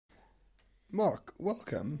Mark,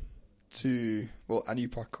 welcome to, a new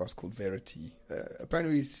podcast called Verity.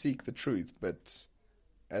 Apparently we seek the truth, but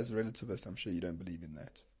as a relativist, I'm sure you don't believe in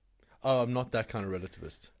that. Oh, I'm not that kind of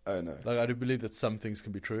relativist. Oh, no. Like, I do believe that some things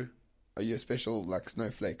can be true. Are you a special,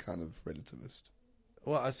 snowflake kind of relativist?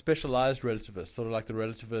 Well, a specialized relativist, sort of like the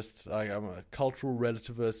relativist. I'm a cultural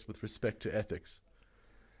relativist with respect to ethics.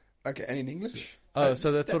 Okay, and in English?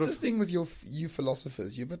 So that's sort of the thing with you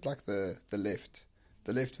philosophers. You're a bit like the left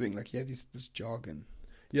wing. Like, you have this jargon.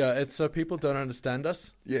 Yeah, it's so people don't understand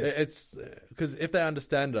us. Yes. It's because if they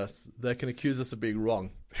understand us, they can accuse us of being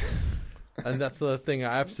wrong. And that's the thing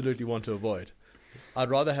I absolutely want to avoid. I'd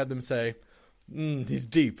rather have them say, he's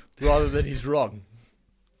deep, rather than he's wrong.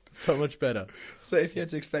 So much better. So if you had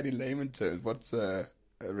to explain in layman terms, what's a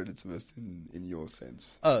relativist in your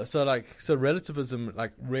sense? So relativism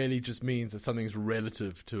really just means that something's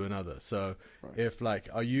relative to another. So right. If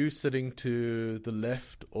are you sitting to the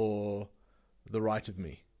left or the right of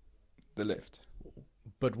me? The left.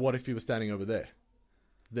 But what if you were standing over there?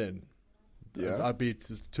 Then yeah. I'd be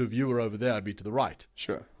to a viewer over there, I'd be to the right.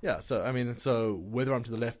 Sure. Yeah, so whether I'm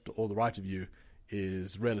to the left or the right of you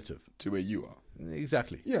is relative. To where you are.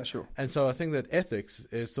 Exactly. Yeah, sure. And so I think that ethics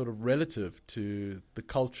is sort of relative to the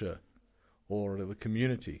culture or the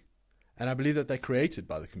community. And I believe that they're created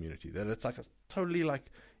by the community, that it's like a totally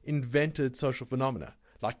invented social phenomena,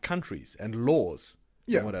 like countries and laws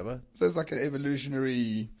and whatever. So it's like an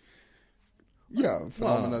evolutionary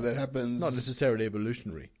phenomena that happens. Not necessarily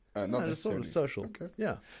evolutionary. Not necessarily. It's sort of social. Okay.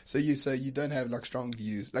 Yeah. So you don't have strong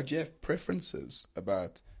views. Do you have preferences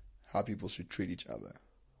about how people should treat each other?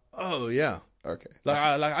 Oh, yeah. Okay.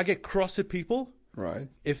 I get cross at people. Right.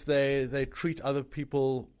 If they treat other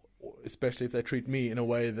people, especially if they treat me in a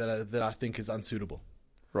way that I think is unsuitable.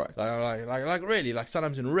 Right. Really,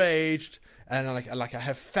 sometimes enraged, and I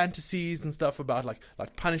have fantasies and stuff about like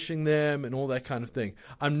punishing them and all that kind of thing.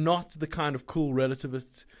 I'm not the kind of cool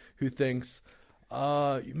relativist who thinks,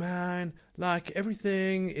 man,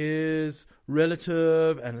 everything is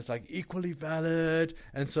relative and it's equally valid,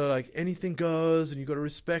 and so anything goes and you got to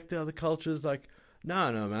respect the other cultures.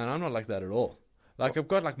 No, man, I'm not like that at all. I've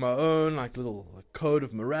got my own little code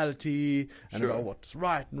of morality and about what's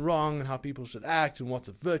right and wrong and how people should act and what's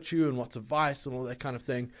a virtue and what's a vice and all that kind of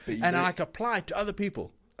thing. And I apply it to other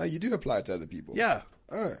people. Oh, you do apply it to other people? Yeah.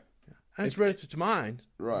 Oh. And it's relative to mine.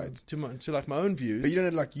 Right. To my own views. But you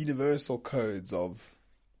don't have universal codes of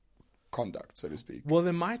conduct, so to speak. Well,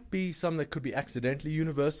 there might be some that could be accidentally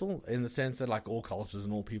universal in the sense that all cultures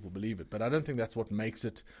and all people believe it. But I don't think that's what makes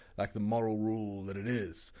it the moral rule that it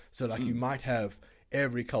is. So you might have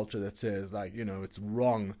every culture that says it's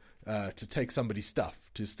wrong to take somebody's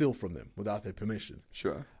stuff, to steal from them without their permission.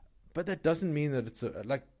 Sure. But that doesn't mean that it's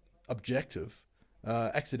objective.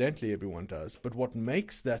 Accidentally everyone does. But what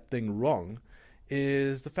makes that thing wrong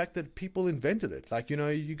is the fact that people invented it.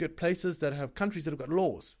 You get places that have countries that have got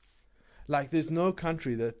laws. There's no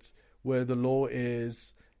country where the law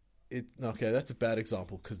is... Okay, that's a bad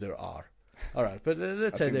example because there are. All right, but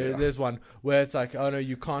let's say there's one where it's oh no,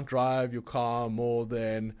 you can't drive your car more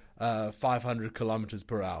than 500 kilometers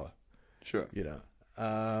per hour. Sure.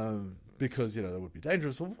 Because, that would be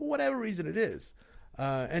dangerous for whatever reason it is.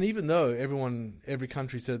 And even though every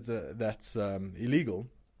country says that's illegal,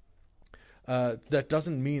 that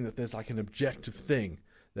doesn't mean that there's an objective thing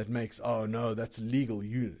that makes, oh no, that's illegal,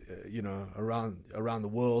 around the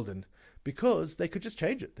world. And because they could just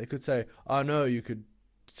change it. They could say, oh no, you could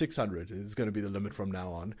 600 is going to be the limit from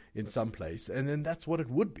now on in some place. And then that's what it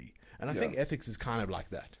would be. And I think ethics is kind of like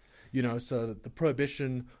that. So the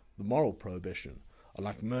prohibition, the moral prohibition,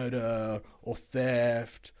 murder or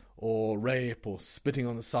theft or rape or spitting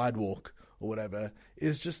on the sidewalk or whatever,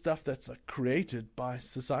 is just stuff that's created by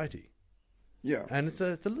society. Yeah. And it's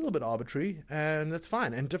a little bit arbitrary, and that's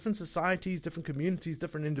fine. And different societies, different communities,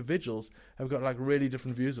 different individuals have got really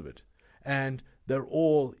different views of it. And they're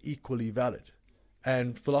all equally valid.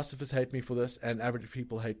 And philosophers hate me for this, and average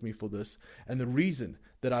people hate me for this. And the reason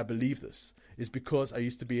that I believe this is because I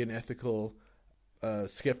used to be an ethical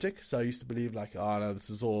skeptic. So I used to believe oh no,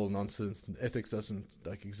 this is all nonsense. Ethics doesn't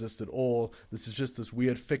exist at all. This is just this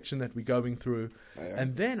weird fiction that we're going through. Yeah.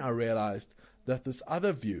 And then I realized that this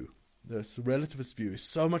other view, this relativist view, is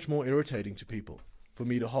so much more irritating to people for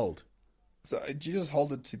me to hold. So do you just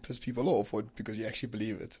hold it to piss people off, or because you actually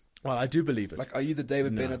believe it? Well, I do believe it. Are you the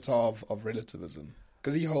David Benatar of relativism?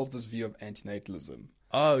 Because he holds this view of antinatalism.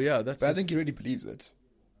 Oh, yeah. But I think he really believes it,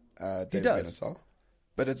 David Benatar.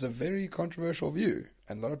 But it's a very controversial view,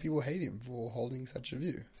 and a lot of people hate him for holding such a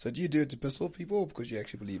view. So do you do it to piss off people, or because you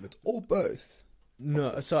actually believe it, or both?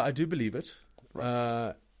 No, so I do believe it.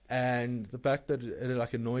 Right. And the fact that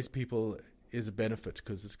it annoys people is a benefit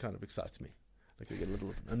because it kind of excites me. Like I get a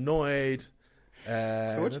little annoyed.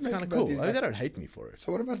 So that's kind of cool. These, they don't hate me for it.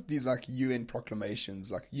 So what about these like UN proclamations,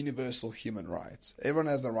 like universal human rights? Everyone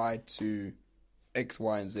has the right to X,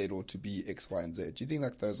 Y, and Z, or to be X, Y, and Z. Do you think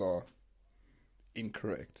like those are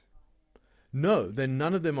incorrect? No, then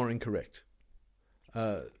none of them are incorrect.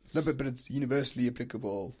 No, but it's universally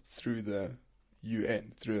applicable through the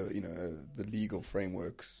UN, through the legal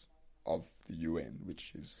frameworks of the UN,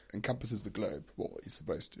 which encompasses the globe. Well, it's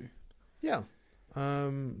supposed to. Yeah.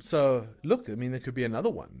 So look, I mean, there could be another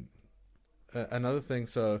one, another thing.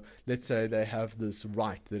 So let's say they have this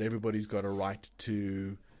right that everybody's got a right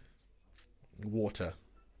to water,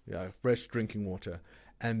 fresh drinking water,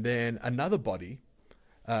 and then another body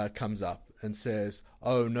comes up and says,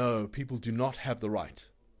 "Oh no, people do not have the right."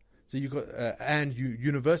 So you got,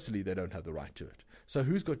 universally they don't have the right to it. So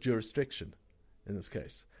who's got jurisdiction in this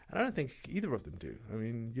case? And I don't think either of them do. I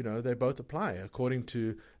mean, they both apply according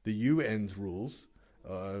to the UN's rules,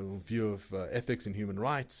 view of ethics and human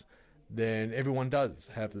rights. Then everyone does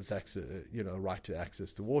have this access, right to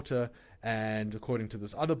access to water, and according to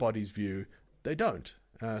this other body's view, they don't.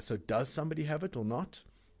 So does somebody have it or not?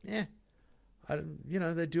 Yeah.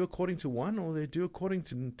 They do according to one, or they do according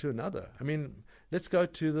to another. I mean, let's go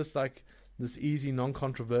to this easy,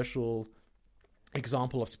 non-controversial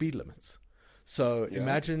example of speed limits. So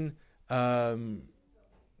imagine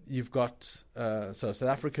you've got South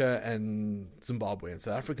Africa and Zimbabwe, and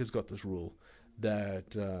South Africa's got this rule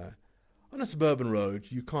that on a suburban road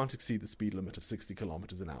you can't exceed the speed limit of 60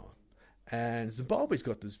 kilometers an hour, and Zimbabwe's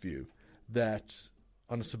got this view that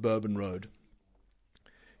on a suburban road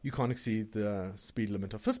you can't exceed the speed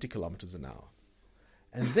limit of 50 kilometers an hour.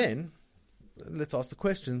 And then let's ask the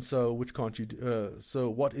question: so which can't you do? So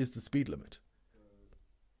what is the speed limit?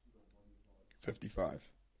 55.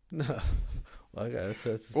 No. Okay,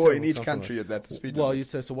 it's or in each country, that's the speed limit. Well, you'd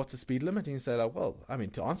say, so what's the speed limit? And you say,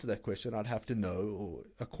 to answer that question, I'd have to know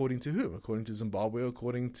according to who? According to Zimbabwe or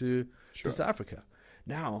according to South Africa?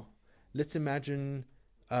 Now, let's imagine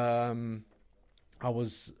I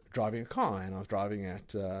was driving a car and I was driving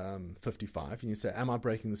at 55, and you say, am I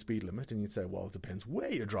breaking the speed limit? And you'd say, well, it depends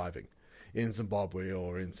where you're driving, in Zimbabwe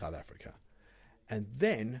or in South Africa. And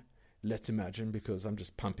then let's imagine, because I'm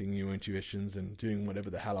just pumping new intuitions and doing whatever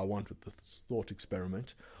the hell I want with the thought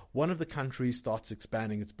experiment, one of the countries starts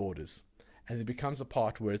expanding its borders, and it becomes a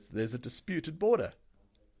part where there's a disputed border.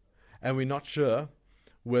 And we're not sure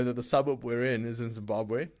whether the suburb we're in is in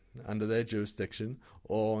Zimbabwe, under their jurisdiction,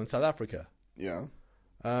 or in South Africa. Yeah.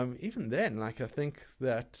 Even then, I think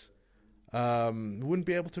that wouldn't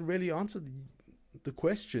be able to really answer the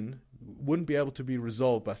question, wouldn't be able to be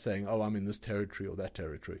resolved by saying, oh, I'm in this territory or that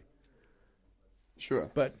territory.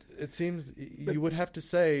 Sure. But it seems you would have to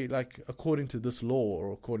say, according to this law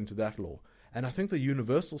or according to that law. And I think the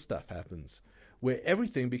universal stuff happens where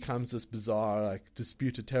everything becomes this bizarre,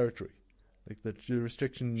 disputed territory. The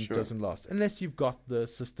jurisdiction doesn't last. Unless you've got the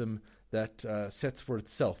system that sets for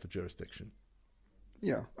itself a jurisdiction.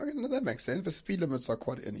 Yeah, okay, no, that makes sense. The speed limits are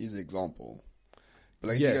quite an easy example.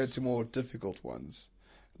 But if you go to more difficult ones,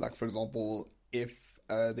 for example, if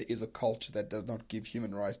there is a culture that does not give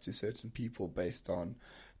human rights to certain people based on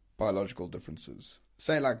biological differences.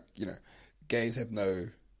 Say, gays have no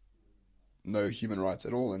human rights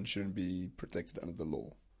at all and shouldn't be protected under the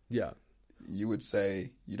law. Yeah. You would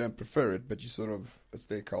say you don't prefer it, but you it's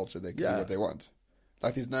their culture, they can do what they want.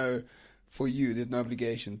 There's no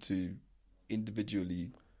obligation to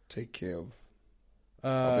individually take care of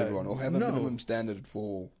everyone, or have a minimum standard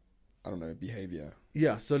for, behavior.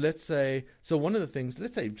 Yeah, so let's say one of the things,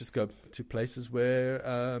 let's say you just go to places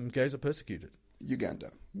where gays are persecuted.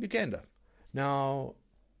 Uganda. Now,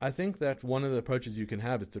 I think that one of the approaches you can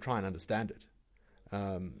have is to try and understand it,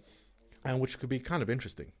 and which could be kind of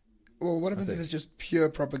interesting. Well, what if it's just pure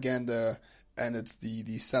propaganda, and it's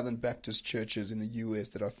the Southern Baptist churches in the US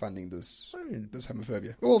that are funding this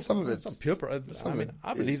homophobia? Well, some of it's pure.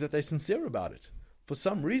 I believe that they're sincere about it. For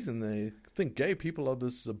some reason, they think gay people are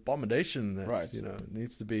this abomination that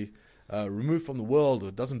needs to be removed from the world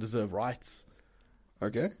or doesn't deserve rights.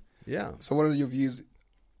 Okay. Yeah. So what are your views?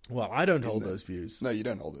 Well, I don't hold those views. No, you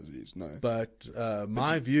don't hold those views, no. But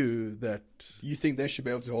my view that... You think they should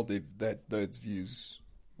be able to hold those views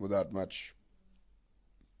without much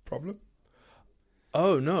problem?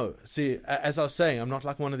 Oh, no. See, as I was saying, I'm not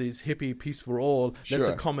like one of these hippie peace for all, let's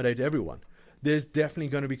accommodate everyone. There's definitely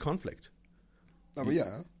going to be conflict. Oh, but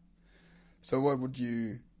yeah. So what would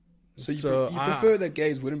you... So you prefer that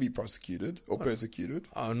gays wouldn't be prosecuted or persecuted?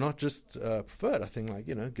 Not just preferred. I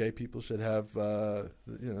think, gay people should have, the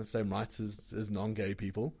same rights as non-gay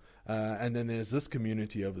people. And then there's this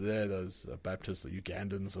community over there, those Baptists or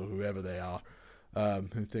Ugandans or whoever they are,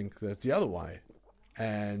 who think that's the other way.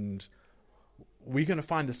 And we're going to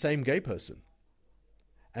find the same gay person.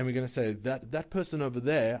 And we're going to say that person over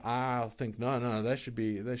there, I think, no, they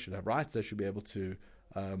should have rights. They should be able to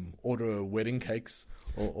order wedding cakes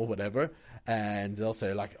or whatever. And they'll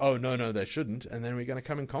say like, oh, no, they shouldn't. And then we're going to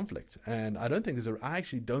come in conflict. And I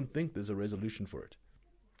actually don't think there's a resolution for it.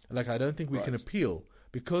 Like, I don't think we can appeal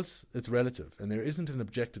because it's relative and there isn't an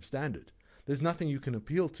objective standard. There's nothing you can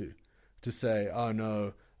appeal to say, oh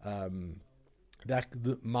no,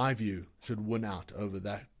 my view should win out over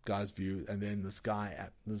that guy's view, and then this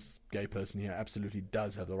gay person here absolutely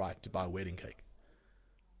does have the right to buy a wedding cake.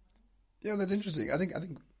 Yeah, that's interesting. I think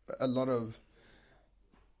a lot of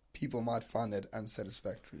people might find that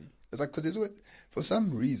unsatisfactory. It's like, because for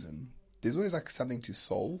some reason there's always like something to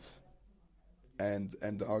solve, and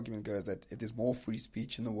the argument goes that if there's more free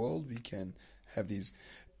speech in the world, we can have these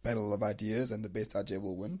battle of ideas and the best idea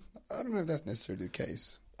will win. I don't know if that's necessarily the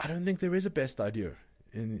case. I don't think there is a best idea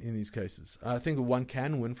in these cases. I think one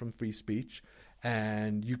can win from free speech,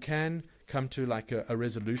 and you can come to like a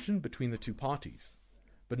resolution between the two parties,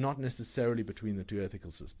 but not necessarily between the two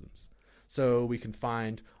ethical systems. So we can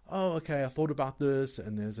find, oh, okay, I thought about this,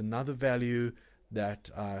 and there's another value that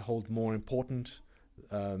I hold more important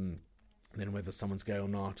than whether someone's gay or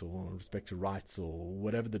not, or respect to rights, or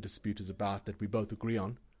whatever the dispute is about that we both agree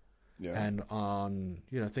on. Yeah. And on,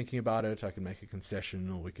 thinking about it, I can make a concession,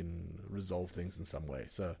 or we can resolve things in some way.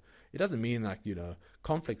 So it doesn't mean like,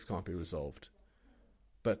 conflicts can't be resolved.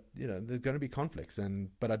 But, there's going to be conflicts.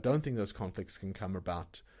 But I don't think those conflicts can come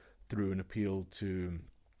about through an appeal to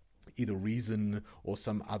either reason or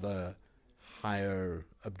some other higher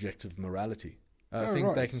objective morality. I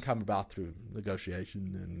think they can come about through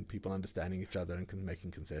negotiation and people understanding each other and making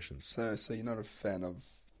concessions. So you're not a fan of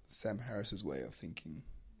Sam Harris's way of thinking?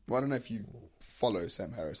 Well, I don't know if you follow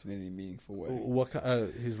Sam Harris in any meaningful way.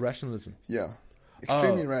 His rationalism? Yeah.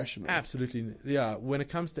 Extremely rational. Absolutely. Yeah. When it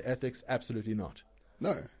comes to ethics, absolutely not.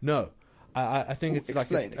 No. I think it's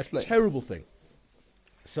a terrible thing.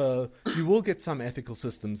 So you will get some ethical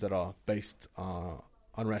systems that are based on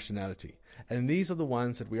rationality. And these are the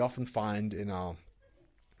ones that we often find in our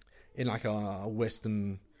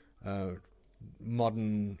Western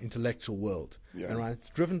modern intellectual world. Yeah. And it's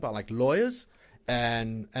driven by like lawyers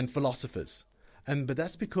and philosophers, but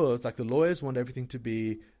that's because like the lawyers want everything to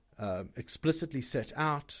be explicitly set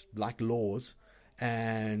out like laws,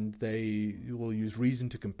 and they will use reason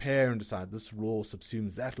to compare and decide this law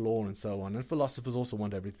subsumes that law and so on. And philosophers also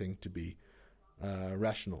want everything to be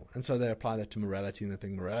rational, and so they apply that to morality, and they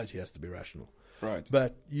think morality has to be rational. Right.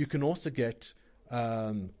 But you can also get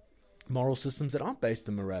moral systems that aren't based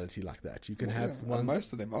on morality like that. You can have one.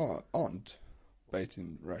 Most of them aren't based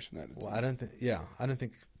in rationality. Well, I don't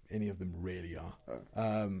think any of them really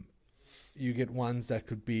are. You get ones that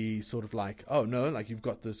could be sort of like, oh no, like you've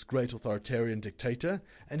got this great authoritarian dictator,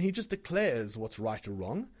 and he just declares what's right or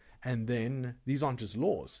wrong, and then these aren't just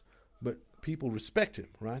laws, but people respect him,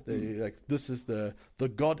 right? They like, this is the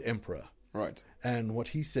God Emperor, right? And what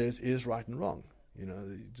he says is right and wrong. He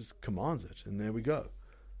just commands it, and there we go.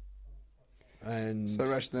 And so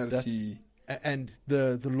rationality. And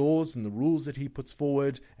the laws and the rules that he puts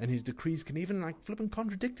forward and his decrees can even like flip and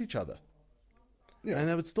contradict each other. Yeah. And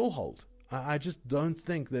they would still hold. I just don't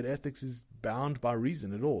think that ethics is bound by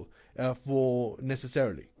reason at all, for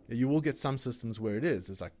necessarily. You will get some systems where it is.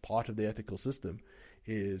 It's like part of the ethical system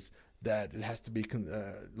is that it has to be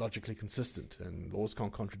logically consistent, and laws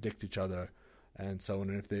can't contradict each other and so on.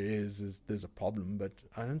 And if there there's a problem, but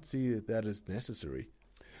I don't see that as necessary.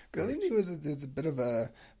 Because I think there's a bit of a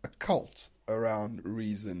cult around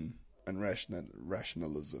reason and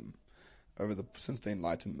rationalism since the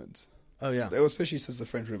Enlightenment. Oh yeah, especially since the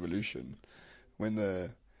French Revolution, when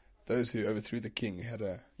those who overthrew the king had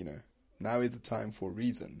now is the time for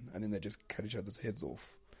reason, and then they just cut each other's heads off.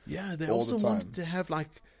 Yeah, they also wanted to have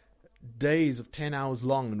like days of 10 hours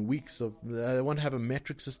long and weeks of. They want to have a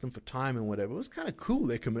metric system for time and whatever. It was kind of cool,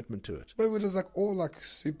 their commitment to it. But it was like all like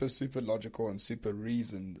super logical and super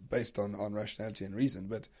reason based on rationality and reason.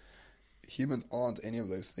 But humans aren't any of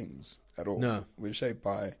those things at all. No, we're shaped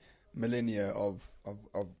by millennia of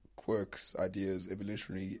quirks, ideas,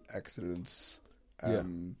 evolutionary accidents.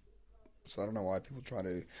 So I don't know why people try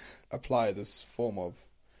to apply this form of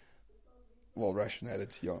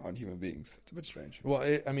rationality on human beings. It's a bit strange. Well,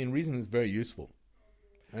 reason is very useful,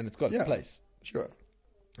 and it's got its place. Sure.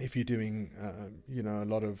 If you're doing, a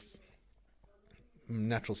lot of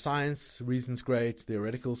natural science, reason's great.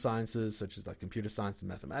 Theoretical sciences, such as like computer science and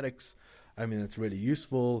mathematics, I mean, it's really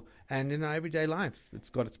useful, and in our everyday life, it's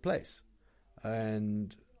got its place.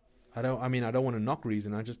 And I don't want to knock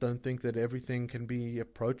reason. I just don't think that everything can be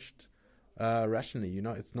approached rationally. You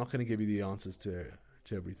know, it's not going to give you the answers to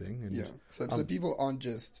everything. And, So people aren't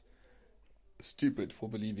just stupid for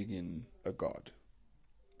believing in a God.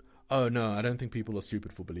 Oh no, I don't think people are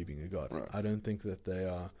stupid for believing in God. Right. I don't think that they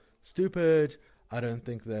are stupid. I don't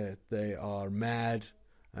think that they are mad.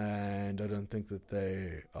 And I don't think that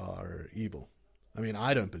they are evil. I mean,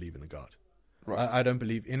 I don't believe in a God. Right. I don't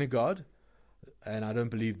believe in a God, and I don't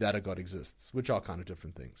believe that a God exists, which are kind of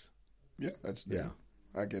different things. Yeah,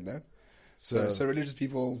 I get that. So religious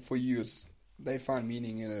people, for you, they find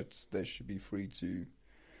meaning in it. They should be free to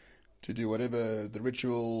do whatever the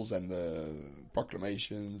rituals and the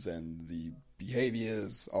proclamations and the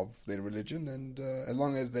behaviors of their religion, and as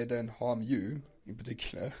long as they don't harm you in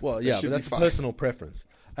particular. Well, yeah, but that's a personal preference.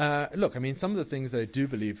 Look, I mean, some of the things they do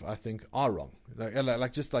believe, I think, are wrong.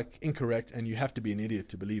 Like just like incorrect, and you have to be an idiot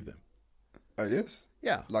to believe them. Oh, yes?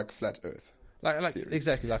 Yeah. Like flat Earth. Like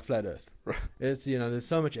exactly like flat Earth. Right. It's, there's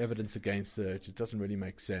so much evidence against it. It doesn't really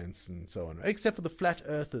make sense and so on. Except for the flat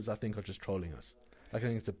earthers, I think, are just trolling us. Like, I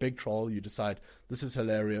think it's a big troll. You decide, this is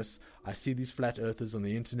hilarious. I see these flat earthers on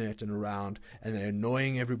the internet and around, and they're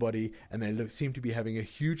annoying everybody, and they seem to be having a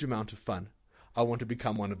huge amount of fun. I want to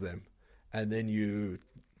become one of them. And then you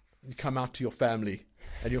come out to your family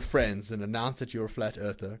and your friends and announce that you're a flat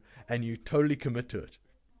earther, and you totally commit to it.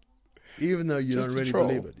 Even though you don't really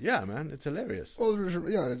believe it. Yeah, man, it's hilarious. Well,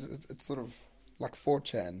 yeah, it's sort of like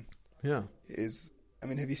 4chan. Yeah.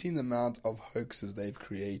 Have you seen the amount of hoaxes they've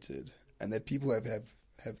created and that people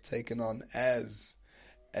have taken on as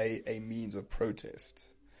a means of protest?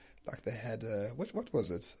 Like they had, what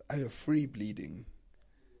was it? A free bleeding.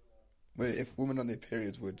 Where if women on their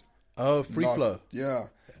periods would... Oh, free flow. Yeah.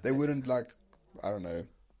 They wouldn't,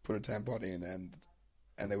 put a tampon in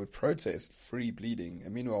and they would protest free bleeding.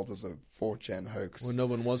 And meanwhile, it was a 4chan hoax. Well, no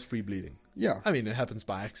one was free bleeding. Yeah. I mean, it happens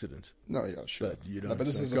by accident. No, yeah, sure. But you don't but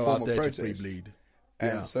this is a go form out of there protest. to free bleed.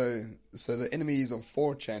 And Yeah. so the enemies of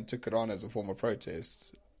 4chan took it on as a form of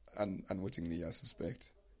protest, unwittingly, I suspect.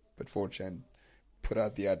 But 4chan put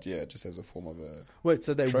out the idea just as a form of a... Wait,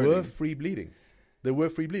 so they were free bleeding? They were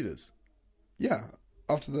free bleeders? Yeah.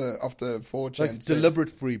 After 4chan... Like deliberate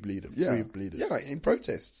free bleeders? Yeah. Free bleeders. Yeah, in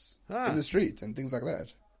protests. In the streets and things like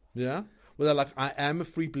that. Yeah? Well, they're like, I am a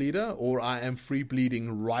free bleeder, or I am free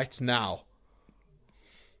bleeding right now.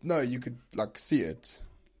 No, you could, see it,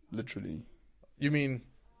 literally. You mean...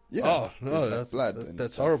 Yeah. Oh, no,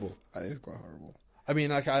 that's horrible. It is quite horrible. I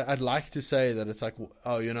mean, I'd like to say that it's like,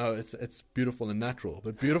 it's beautiful and natural.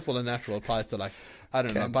 But beautiful and natural applies to,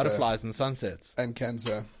 cancer. Butterflies and sunsets. And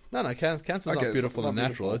cancer. No, cancer's not beautiful and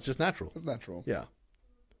natural. It's just natural. It's natural. Yeah.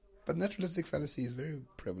 But naturalistic fallacy is very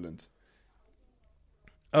prevalent.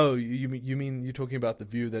 Oh, you mean you're talking about the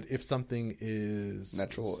view that if something is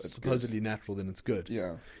natural, it's supposedly good. Natural, then it's good.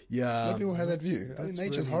 Yeah. Yeah. A lot of people have that view. I think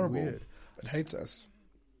nature's really horrible. Weird. It hates us.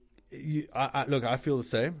 Look, I feel the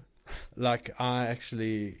same. I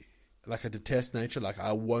detest nature.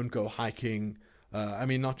 I won't go hiking.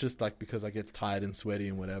 Not just because I get tired and sweaty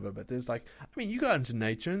and whatever, but there's you go out into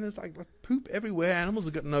nature and there's poop everywhere. Animals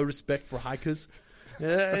have got no respect for hikers.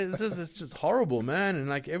 Yeah, it's just horrible, man.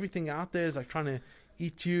 And everything out there is trying to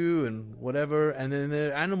eat you and whatever. And then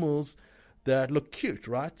there are animals that look cute,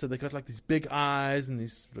 right? So they got these big eyes and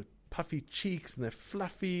these puffy cheeks and they're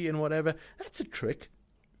fluffy and whatever. That's a trick.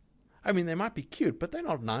 I mean, they might be cute, but they're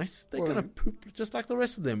not nice. They're going to poop just like the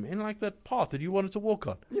rest of them in that path that you wanted to walk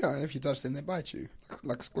on. Yeah, and if you touch them, they bite you,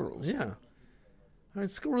 like squirrels. Yeah. I mean,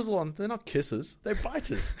 squirrels they're not kissers, they're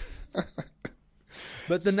biters.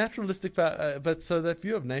 But the naturalistic, so that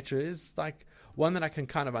view of nature is one that I can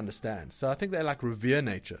kind of understand. So I think they revere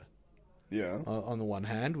nature. Yeah. On the one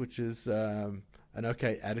hand, which is an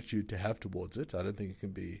okay attitude to have towards it. I don't think it can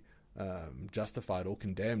be justified or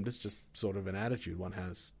condemned. It's just sort of an attitude one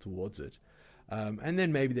has towards it. And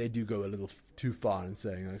then maybe they do go a little too far in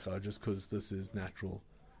saying, just because this is natural,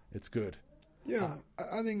 it's good. Yeah,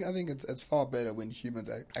 I think it's far better when humans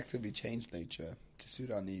actively change nature to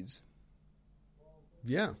suit our needs.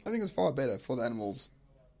 Yeah. I think it's far better for the animals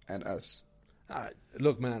and us.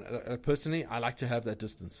 Look, man, personally, I like to have that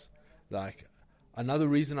distance. Another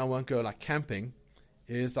reason I won't go camping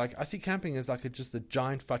is I see camping as just a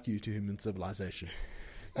giant fuck you to human civilization.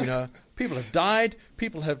 People have died,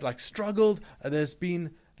 people have struggled. There's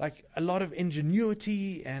been a lot of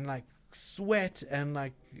ingenuity and sweat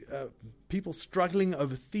and people struggling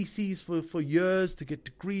over theses for years to get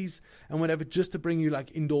degrees and whatever just to bring you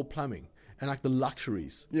indoor plumbing and the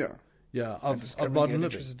luxuries. Yeah. of discovering modern living.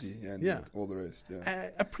 electricity and all the rest. Yeah.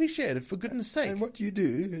 Appreciate it, for goodness sake. And what you do,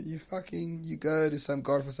 you go to some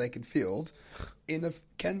godforsaken field in a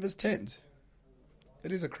canvas tent.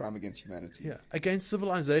 It is a crime against humanity. Yeah, against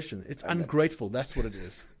civilization. It's ungrateful. That's what it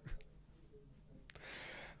is.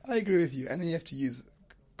 I agree with you. And then you have to use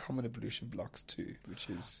common evolution blocks too, which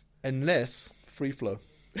is... Unless free flow.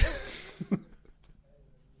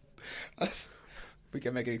 We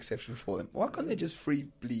can make an exception for them. Why can't they just free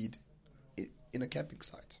bleed in a camping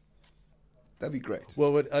site? That'd be great.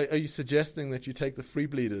 Well, are you suggesting that you take the free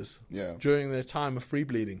bleeders during their time of free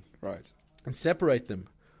bleeding, right, and separate them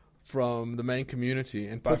from the main community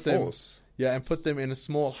and put them in a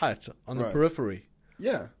small hut on the periphery?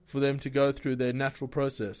 Yeah, for them to go through their natural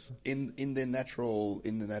process in the natural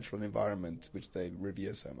environment which they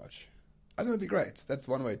revere so much. I think that'd be great. That's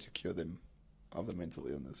one way to cure them of the mental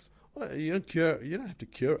illness. Well, you don't have to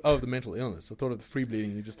cure the mental illness. I thought of the free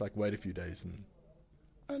bleeding. You just wait a few days and.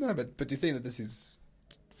 I know, but do you think that this is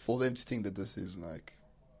for them to think that this is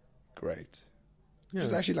great? Yeah.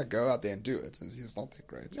 Just actually go out there and do it. It's not that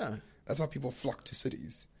great. Yeah, that's why people flock to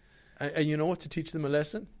cities. And you know what? To teach them a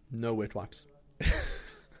lesson, no wet wipes.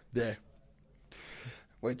 There.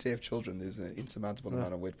 Wait till you have children. There's an insurmountable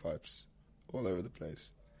amount of wet wipes all over the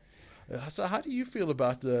place. So how do you feel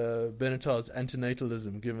about Benatar's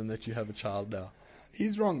antinatalism, given that you have a child now?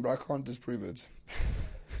 He's wrong, but I can't disprove it.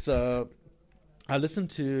 So I listened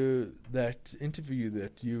to that interview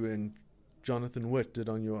that you and Jonathan Witt did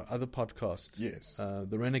on your other podcast. Yes.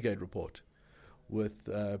 The Renegade Report with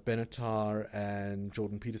Benatar and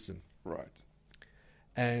Jordan Peterson. Right.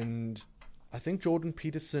 And I think Jordan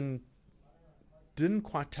Peterson didn't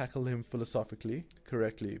quite tackle him philosophically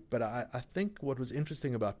correctly, but I think what was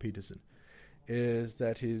interesting about Peterson is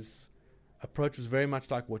that his approach was very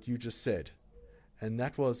much like what you just said, and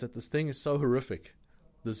that was that this thing is so horrific,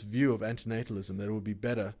 this view of antinatalism, that it would be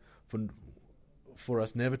better for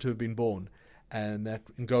us never to have been born, and that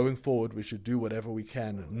in going forward we should do whatever we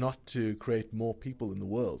can not to create more people in the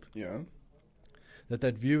world. Yeah.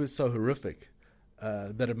 That view is so horrific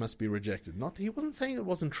that it must be rejected. He wasn't saying it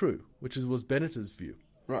wasn't true, which was Benatar's view.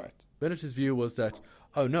 Right. Benatar's view was that,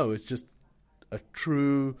 it's just a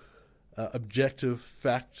true, objective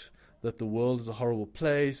fact that the world is a horrible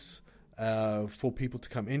place for people to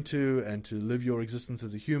come into and to live your existence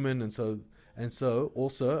as a human, and so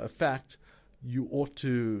also a fact you ought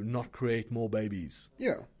to not create more babies.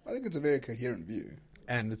 Yeah, I think it's a very coherent view.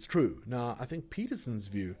 And it's true. Now, I think Peterson's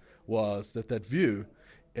view was that view,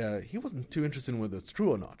 he wasn't too interested in whether it's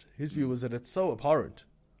true or not. His view was that it's so abhorrent.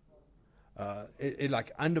 It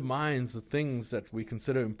undermines the things that we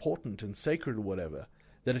consider important and sacred or whatever,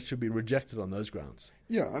 that it should be rejected on those grounds.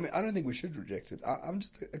 Yeah, I mean, I don't think we should reject it. I'm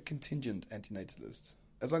just a contingent antinatalist.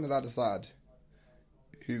 As long as I decide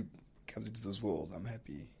who comes into this world, I'm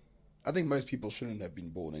happy. I think most people shouldn't have been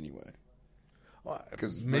born anyway.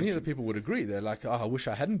 Because many of the people would agree. They're like, I wish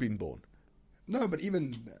I hadn't been born. No, but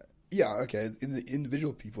even... Yeah, okay, in the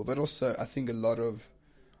individual people, but also I think a lot of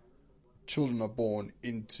children are born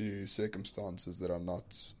into circumstances that are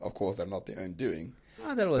not, of course, they're not their own doing.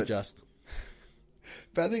 That'll adjust.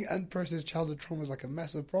 But I think unprocessed childhood trauma is a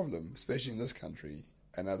massive problem, especially in this country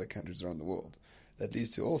and other countries around the world, that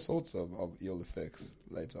leads to all sorts of ill effects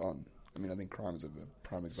later on. I mean, I think crime is a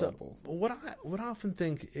prime example. So what I often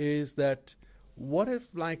think is that, what if,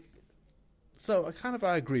 so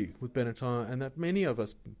I agree with Benatar, and that many of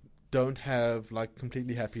us don't have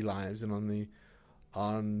completely happy lives, and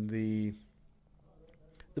on the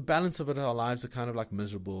balance of it, our lives are kind of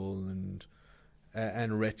miserable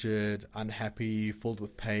and wretched, unhappy, filled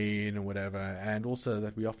with pain and whatever, and also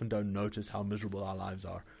that we often don't notice how miserable our lives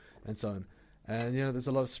are, and so on. And there's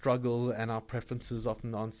a lot of struggle, and our preferences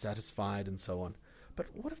often aren't satisfied, and so on. But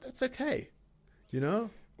what if that's okay? Well,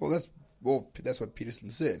 that's what Peterson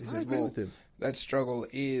said. He says, with him. That struggle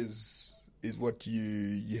is what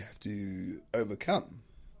you have to overcome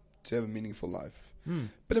to have a meaningful life.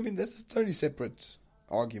 But I mean, that's a totally separate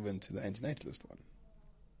argument to the antinatalist one,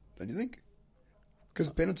 don't you think? Because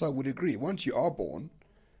Benatar would agree. Once you are born,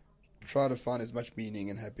 try to find as much meaning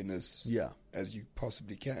and happiness as you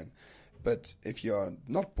possibly can. But if you are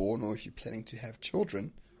not born, or if you're planning to have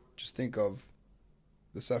children, just think of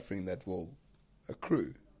the suffering that will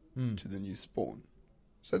accrue to the new spawn.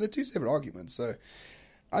 So they're two separate arguments. So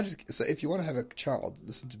if you want to have a child,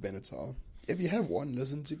 listen to Benatar. If you have one,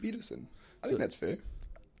 listen to Peterson. I think that's fair.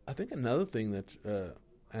 I think another thing that,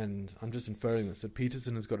 and I'm just inferring this, that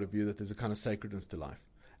Peterson has got a view that there's a kind of sacredness to life,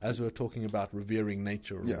 as we were talking about revering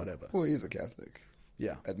nature or whatever. Well, he is a Catholic.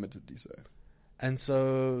 Yeah. Admittedly so. And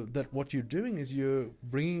so that what you're doing is you're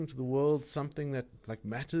bringing to the world something that like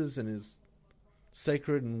matters and is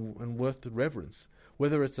sacred and worth reverence.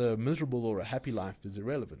 Whether it's a miserable or a happy life is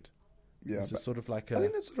irrelevant. Yeah, it's just sort of like I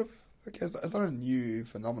think that's sort of okay. It's not a new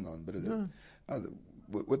phenomenon,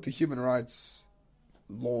 but with the human rights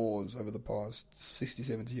laws over the past 60,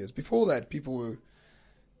 70 years. Before that, people were,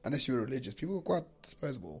 unless you were religious, people were quite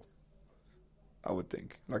disposable. I would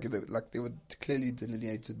think, like they were clearly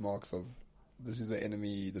delineated marks of this is the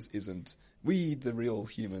enemy, this isn't. We, the real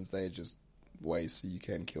humans, they're just ways so you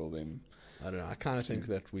can kill them. I don't know. I kind of think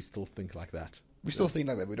that we still think like that. We still think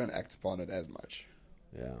like that. We don't act upon it as much.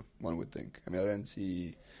 Yeah. One would think. I mean, I don't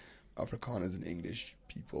see Afrikaners and English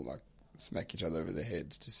people like smack each other over the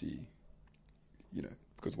head to see,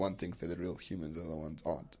 because one thinks they're the real humans, the other ones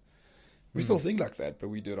aren't. We still think like that, but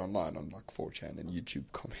we do it online on like 4chan and YouTube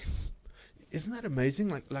comments. Isn't that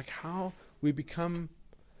amazing? Like how we become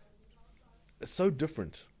so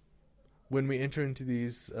different when we enter into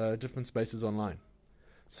these different spaces online.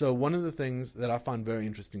 So one of the things that I find very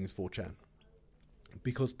interesting is 4chan.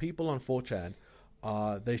 Because people on 4chan,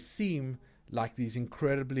 they seem like these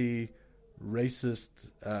incredibly racist,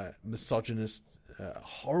 misogynist,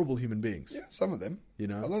 horrible human beings. Yeah, some of them. A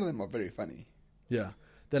lot of them are very funny. Yeah,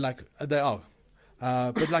 they are.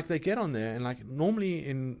 But like they get on there and like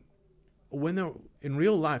normally when they're in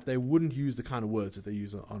real life, they wouldn't use the kind of words that they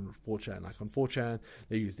use on 4chan. Like on 4chan,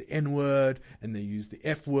 they use the N word, and they use the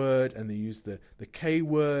F word, and they use the K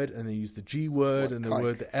word, and they use the G word, and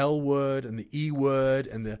the L word, and the E word,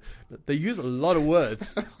 and they use a lot of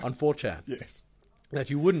words on 4chan. Yes. That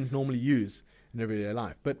you wouldn't normally use in everyday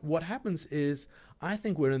life. But what happens is, I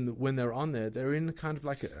think when they're on there, they're in kind of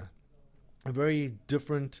like a very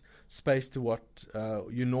different space to what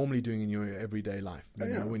you're normally doing in your everyday life.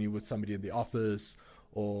 When you're with somebody in the office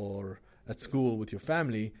or at school with your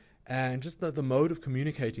family, and just the mode of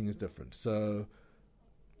communicating is different. So,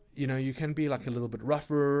 you can be like a little bit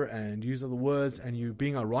rougher and use other words, and you're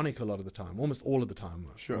being ironic a lot of the time, almost all of the time.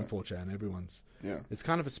 Sure. On 4chan, everyone's. Yeah. It's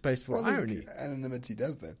kind of a space for irony. Anonymity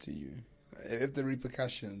does that to you. If the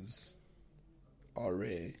repercussions are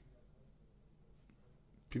rare,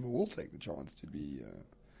 people will take the chance to be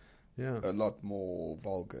a lot more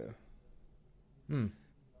vulgar. And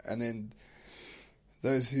then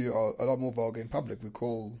those who are a lot more vulgar in public we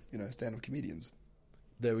call, stand-up comedians.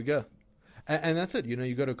 There we go. And that's it.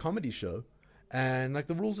 You go to a comedy show and like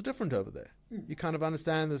the rules are different over there. You kind of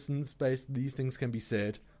understand this in space. These things can be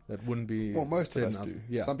said that wouldn't be... Well, most of us do.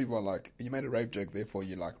 Yeah. Some people are like, you made a rape joke, therefore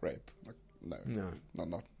you like rape. Like, no.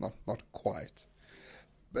 Not quite.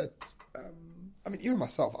 But, I mean, even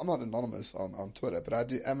myself, I'm not anonymous on Twitter, but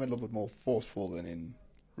I'm a little bit more forceful than in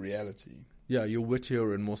reality. Yeah, you're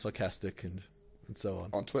wittier and more sarcastic and so on.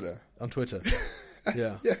 On Twitter. On Twitter.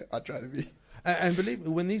 Yeah. Yeah, I try to be. And believe me,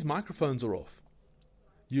 when these microphones are off,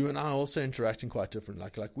 you and I are also interacting quite different.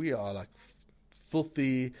 Like we are like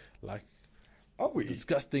filthy, like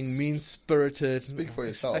disgusting, mean-spirited. Speak for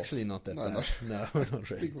yourself. Actually, not that bad. No, not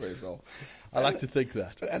really. Speak for yourself. I like to think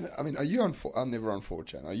that. And I mean, are you on? I'm never on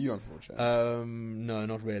 4chan. Are you on 4chan? No,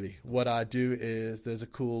 not really. What I do is there's a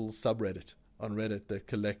cool subreddit on Reddit that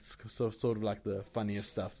collects sort of like the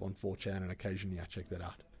funniest stuff on 4chan, and occasionally I check that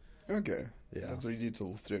out. Okay. Yeah. That's what you do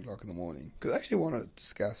till 3 o'clock in the morning. Because I actually want to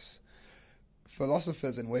discuss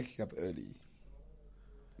philosophers and waking up early.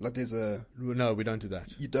 Like there's No, we don't do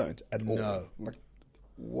that. You don't at all? No. Like,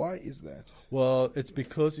 why is that? Well, it's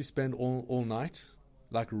because you spend all night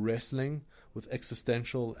like wrestling with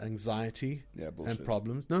existential anxiety and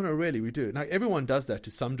problems. No, really, we do. Now, everyone does that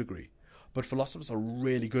to some degree. But philosophers are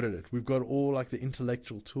really good at it. We've got all like the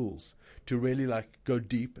intellectual tools to really like go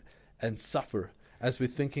deep and suffer as we're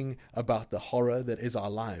thinking about the horror that is our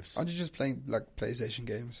lives. Aren't you just playing like PlayStation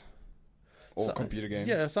games? Or computer games?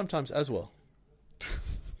 Yeah, sometimes as well.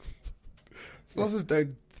 Philosophers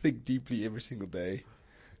don't think deeply every single day.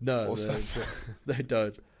 No, they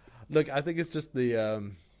don't. Look, I think it's just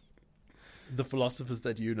the philosophers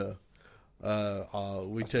that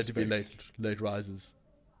we tend to be late risers.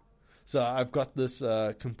 So I've got this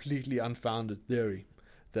completely unfounded theory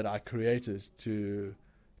that I created to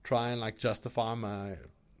try and like justify my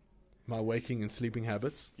waking and sleeping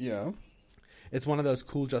habits. Yeah. It's one of those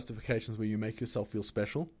cool justifications where you make yourself feel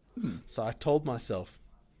special. So I told myself,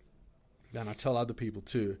 and I tell other people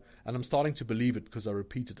too, and I'm starting to believe it because I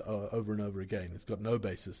repeat it over and over again. It's got no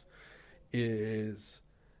basis. Is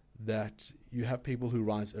that you have people who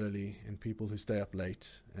rise early and people who stay up late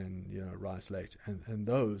and rise late, and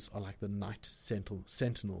those are like the night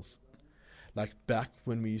sentinels. Like back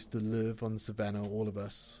when we used to live on the savannah, all of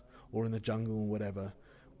us, or in the jungle or whatever,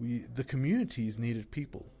 the communities needed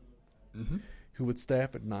people who would stay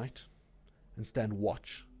up at night and stand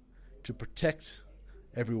watch to protect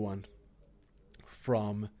everyone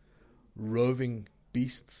from roving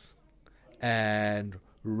beasts and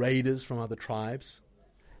raiders from other tribes,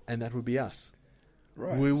 and that would be us.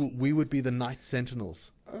 Right. We would be the night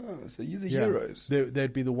sentinels. Oh, so you're the heroes.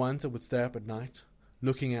 They'd be the ones that would stay up at night,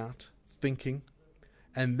 looking out, thinking.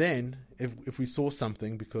 And then, if we saw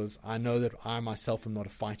something, because I know that I myself am not a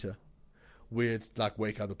fighter, we'd like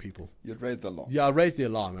wake other people. You'd raise the alarm. Yeah, I'll raise the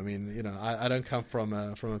alarm. I mean, you know, I don't come from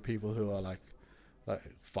a people who are like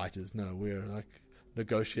fighters. No, we're like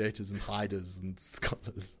negotiators and hiders and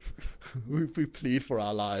scholars. we plead for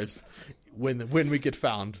our lives when we get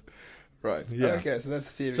found. Right. Yeah. Okay, so that's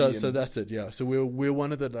the theory. So that's it. Yeah. So we're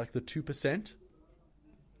one of the 2%.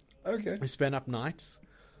 Okay. We spend up nights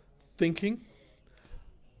thinking,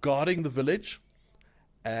 guarding the village,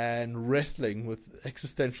 and wrestling with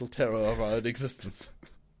existential terror of our own existence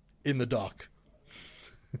in the dark.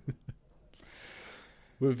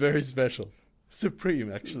 We're very special,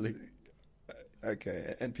 supreme, actually.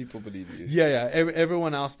 Okay, and people believe you. Yeah.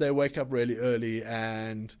 Everyone else, they wake up really early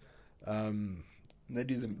and they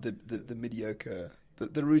do the mediocre,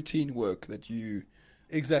 the routine work that you.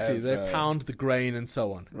 Exactly, they pound the grain and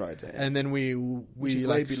so on. Right, and then we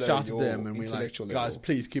like shout at them and we like, level. Guys,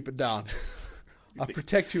 please keep it down. I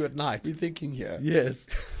protect you at night. We're thinking here. Yes.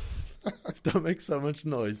 Don't make so much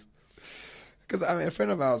noise. Because I mean, a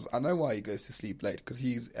friend of ours, I know why he goes to sleep late, because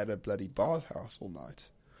he's at a bloody bathhouse all night.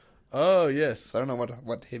 Oh yes. So I don't know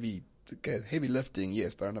what heavy lifting,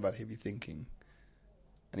 yes, but I don't know about heavy thinking.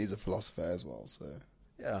 And he's a philosopher as well, so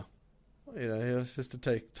yeah, well, you know, it's just to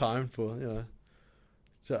take time for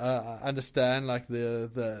So I understand like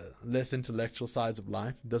the less intellectual sides of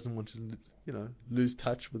life. He doesn't want to lose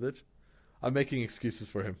touch with it. I'm making excuses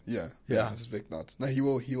for him. Yeah. I suspect not. No, he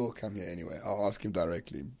will come here anyway. I'll ask him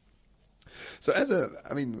directly. So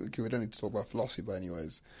we don't need to talk about philosophy, but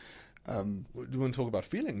anyways. Do you want to talk about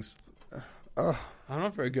feelings? I'm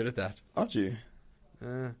not very good at that. Aren't you?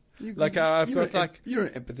 You're an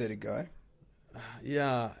empathetic guy.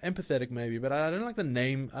 Yeah, empathetic maybe, but I don't like the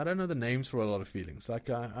name. I don't know the names for a lot of feelings. Like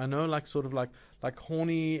I know like sort of like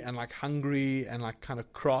horny and like hungry and like kind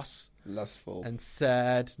of cross, lustful and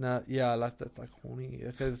sad. No, yeah, like that's like horny.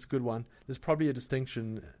 Okay, that's a good one. There's probably a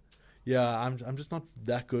distinction. Yeah, I'm just not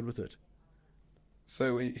that good with it.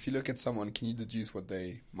 So if you look at someone, can you deduce what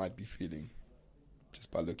they might be feeling just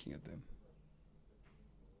by looking at them?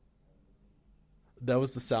 That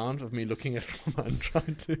was the sound of me looking at Roman,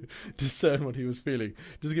 trying to discern what he was feeling.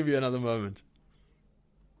 Just give you another moment.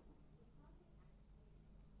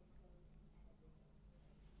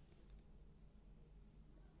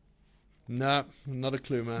 No, not a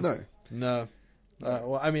clue, man. No.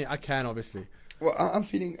 Well, I mean, I can, obviously. Well, I'm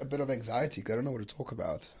feeling a bit of anxiety because I don't know what to talk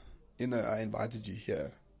about. I invited you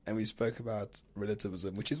here, and we spoke about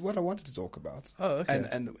relativism, which is what I wanted to talk about. Oh, okay.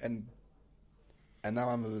 And now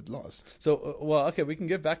I'm a bit lost. So, okay, we can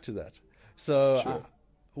get back to that. So, sure.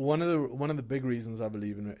 One of the big reasons I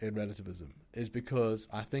believe in relativism is because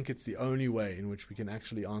I think it's the only way in which we can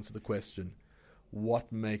actually answer the question,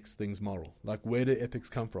 what makes things moral? Like, where do ethics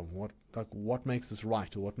come from? What makes this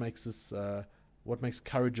right, or what makes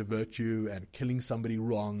courage a virtue and killing somebody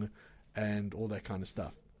wrong, and all that kind of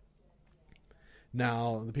stuff.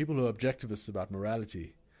 Now, the people who are objectivists about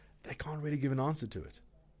morality, they can't really give an answer to it.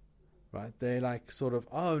 Right? They like sort of,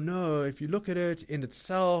 oh no, if you look at it in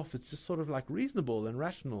itself, it's just sort of like reasonable and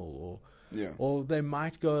rational. Or they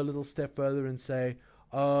might go a little step further and say,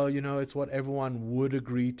 oh, it's what everyone would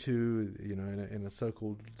agree to, in a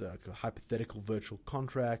so-called hypothetical virtual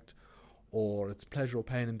contract, or it's pleasure or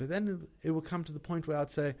pain. But then it will come to the point where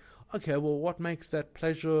I'd say, okay, well, what makes that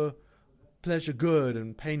pleasure good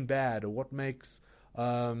and pain bad, or what makes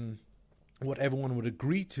what everyone would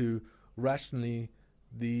agree to rationally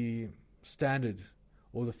the standard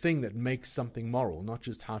or the thing that makes something moral, not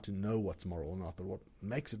just how to know what's moral or not, but what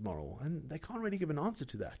makes it moral. And they can't really give an answer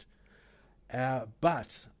to that.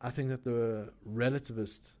 But I think that the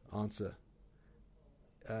relativist answer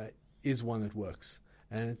is one that works.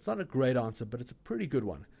 And it's not a great answer, but it's a pretty good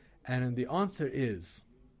one. And the answer is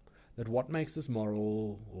that what makes this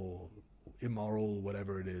moral or immoral,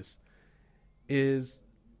 whatever it is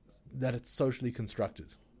that it's socially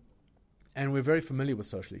constructed. And we're very familiar with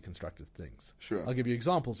socially constructed things. Sure. I'll give you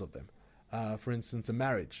examples of them. For instance, a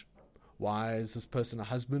marriage. Why is this person a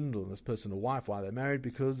husband or this person a wife? Why are they married?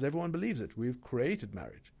 Because everyone believes it. We've created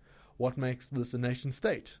marriage. What makes this a nation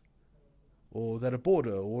state? Or that a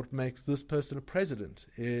border? Or what makes this person a president?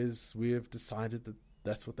 Is we have decided that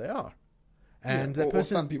that's what they are. And or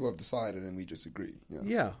some people have decided and we just agree.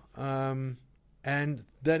 Yeah. And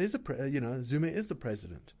that is Zuma is the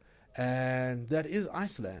president, and that is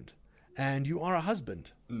Iceland, and you are a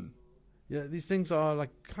husband. Yeah, these things are like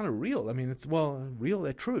kind of real. I mean, real.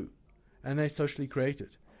 They're true, and they're socially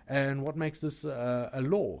created. And what makes this a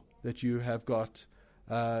law that you have got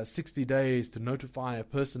 60 days to notify a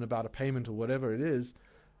person about a payment or whatever it is?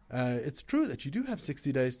 It's true that you do have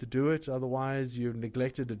 60 days to do it. Otherwise, you've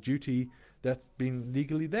neglected a duty that's been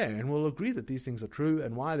legally there. And we'll agree that these things are true.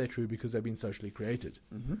 And why they're true? Because they've been socially created.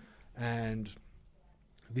 Mm-hmm. And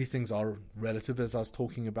these things are relative, as I was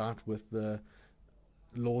talking about with the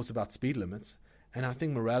laws about speed limits. And I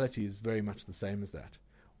think morality is very much the same as that.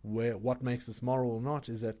 Where what makes us moral or not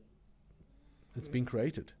is that it's been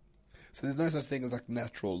created. So there's no such thing as like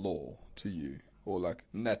natural law to you, or like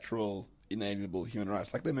natural inalienable human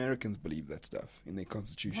rights. Like the Americans believe that stuff in their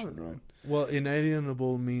constitution, right? Well,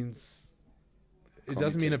 inalienable means it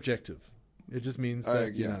doesn't mean objective. It just means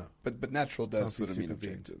that you know. But natural does sort of mean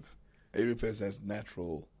objective. Every person has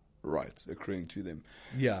natural rights accruing to them.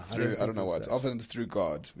 Yeah, through, I don't know what. Often it's through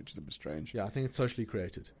God, which is a bit strange. Yeah, I think it's socially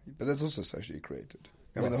created. But that's also socially created.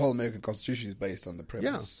 I mean, the whole American Constitution is based on the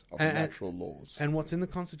premise of natural laws. And what's in the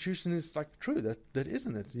Constitution is like true. That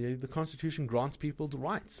isn't it. Yeah, the Constitution grants people the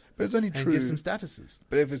rights. But it's only true. And gives them statuses.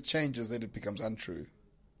 But if it changes, then it becomes untrue,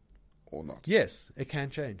 or not. Yes, it can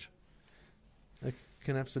change. It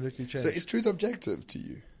can absolutely change. So is truth objective to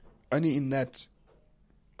you? Only in that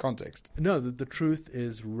context? No, the truth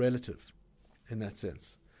is relative in that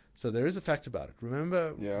sense. So there is a fact about it.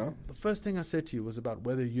 Remember, the first thing I said to you was about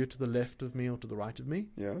whether you're to the left of me or to the right of me.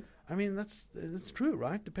 Yeah. I mean, that's true,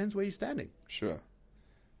 right? Depends where you're standing. Sure.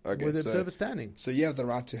 Okay. Where the observer's standing. So you have the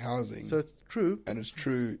right to housing. So it's true. And it's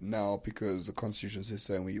true now because the Constitution says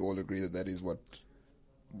so, and we all agree that is what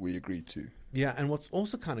we agree to. Yeah, and what's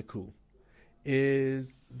also kind of cool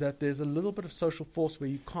is that there's a little bit of social force where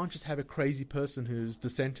you can't just have a crazy person who's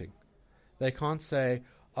dissenting. They can't say,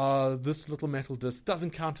 this little metal disc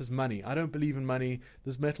doesn't count as money. I don't believe in money.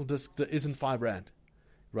 This metal disc isn't R5,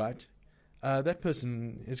 right? That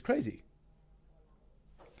person is crazy,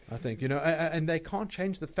 I think, and they can't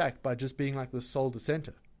change the fact by just being like the sole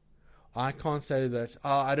dissenter. I can't say that,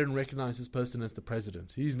 I don't recognize this person as the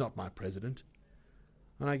president. He's not my president.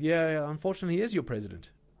 I'm like, yeah, unfortunately, he is your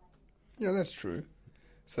president. Yeah, that's true.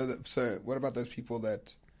 So what about those people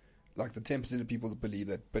that, like the 10% of people that believe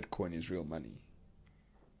that Bitcoin is real money?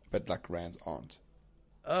 But like rands aren't.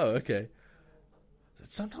 Oh, okay.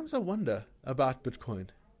 Sometimes I wonder about Bitcoin.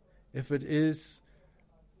 If it is...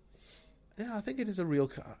 Yeah, I think it is a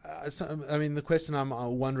real... I mean, the question I'm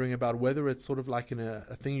wondering about whether it's sort of like in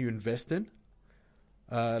a thing you invest in,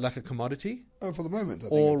 like a commodity. Oh, for the moment, I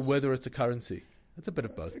think or whether it's a currency. It's a bit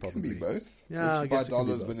of both, probably. It can be both. Yeah, if you buy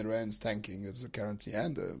dollars when the rand's tanking, it's a currency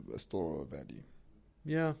and a store of value.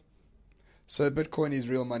 Yeah. So Bitcoin is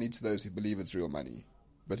real money to those who believe it's real money.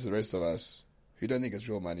 But to the rest of us who don't think it's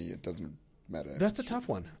real money, it doesn't matter. That's a tough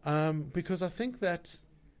one. Because I think that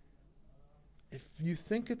if you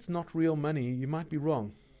think it's not real money, you might be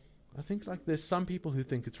wrong. I think like there's some people who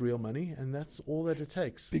think it's real money, and that's all that it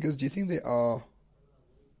takes. Because do you think there are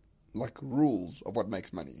like rules of what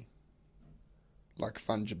makes money? Like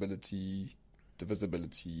fungibility,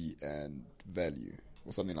 divisibility, and value,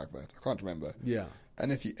 or something like that. I can't remember. Yeah.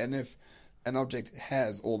 And if an object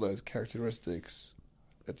has all those characteristics,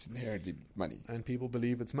 it's inherently money. And people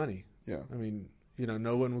believe it's money. Yeah. I mean,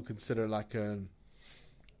 no one would consider like an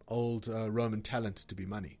old Roman talent to be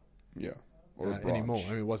money. Yeah. Or a branch. Anymore. I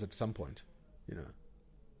mean, it was at some point,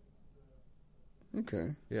 Okay.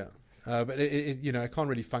 Yeah. But it can't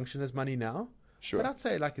really function as money now. Sure. But I'd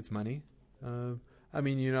say like it's money. I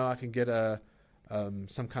mean, I can get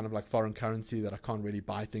some kind of like foreign currency that I can't really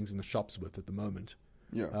buy things in the shops with at the moment.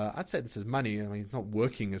 Yeah. I'd say this is money. I mean, it's not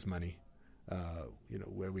working as money,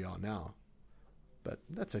 where we are now. But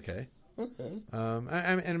that's okay. Okay.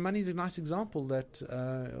 And money is a nice example that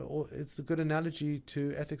it's a good analogy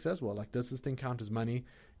to ethics as well. Like, does this thing count as money?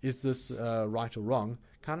 Is this right or wrong?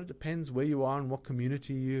 Kind of depends where you are and what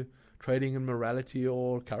community you're trading in, morality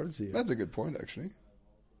or currency. That's a good point, actually.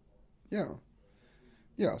 Yeah.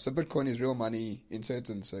 Yeah, so Bitcoin is real money in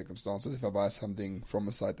certain circumstances if I buy something from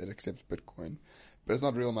a site that accepts Bitcoin. But it's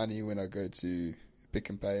not real money when I go to Pick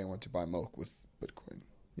and Pay and want to buy milk with Bitcoin.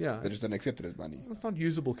 Yeah. They just don't accept it as money. It's not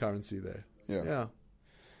usable currency there. Yeah.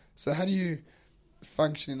 So how do you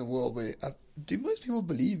function in a world where... do most people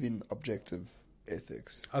believe in objective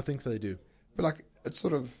ethics? I think they do. But like, it's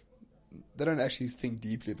sort of... They don't actually think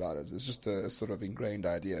deeply about it. It's just a sort of ingrained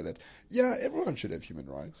idea that, everyone should have human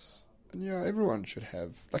rights. And everyone should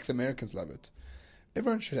have... Like the Americans love it.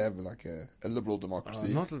 Everyone should have like a liberal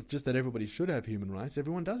democracy. Not just that everybody should have human rights.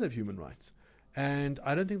 Everyone does have human rights. And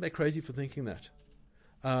I don't think they're crazy for thinking that.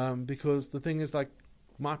 Because the thing is, like,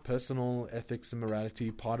 my personal ethics and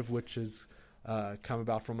morality, part of which has come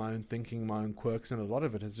about from my own thinking, my own quirks, and a lot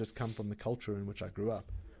of it has just come from the culture in which I grew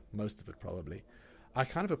up. Most of it, probably. I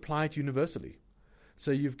kind of apply it universally.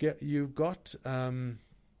 So you've got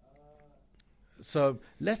so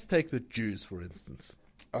let's take the Jews, for instance.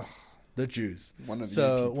 Oh, the Jews. One of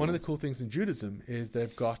the cool things in Judaism is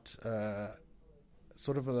they've got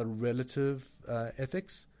sort of a relative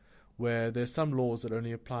ethics, where there's some laws that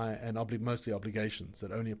only apply, and mostly obligations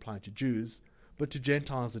that only apply to Jews, but to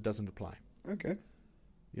Gentiles it doesn't apply. Okay.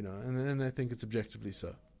 You know, and then they think it's objectively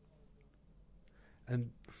so. And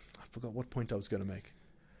I forgot what point I was going to make.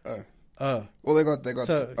 Well, they got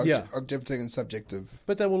so, objective and subjective.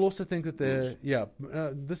 But they will also think that they're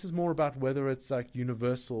this is more about whether it's like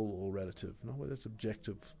universal or relative, not whether it's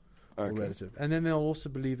objective or relative. And then they'll also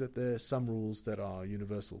believe that there are some rules that are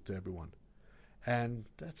universal to everyone. And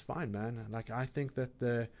that's fine, man. Like, I think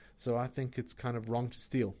that I think it's kind of wrong to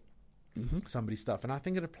steal somebody's stuff. And I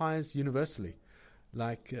think it applies universally.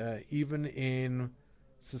 Like, even in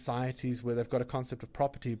societies where they've got a concept of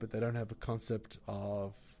property, but they don't have a concept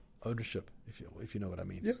of ownership, if you know what I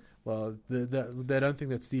mean. Yeah. Well, they don't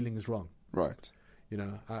think that stealing is wrong. Right. You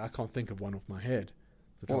know, I can't think of one off my head.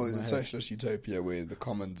 Well, in socialist utopia where the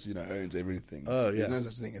commons, owns everything. Oh, yeah. There's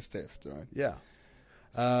no such thing as theft, right? Yeah.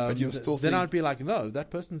 But you'll still then I'd be like, no,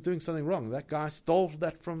 that person's doing something wrong. That guy stole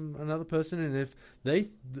that from another person, and if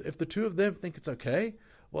the two of them think it's okay,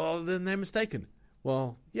 well, then they're mistaken.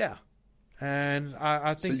 Well, yeah. And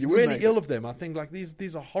I think really ill of them. I think, like,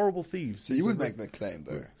 these are horrible thieves. So you would make that claim,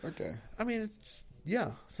 though. Okay. I mean, it's just,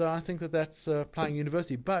 yeah. So I think that's applying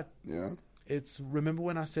universally. But remember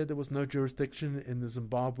when I said there was no jurisdiction in the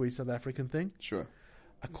Zimbabwe-South African thing? Sure.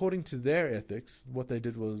 According to their ethics, what they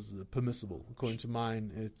did was permissible. According to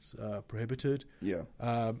mine, it's prohibited. Yeah.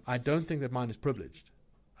 I don't think that mine is privileged.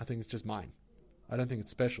 I think it's just mine. I don't think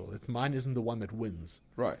it's special. Mine isn't the one that wins.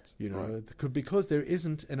 Right. Because there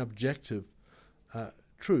isn't an objective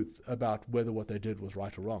truth about whether what they did was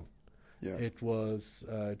right or wrong. Yeah. It was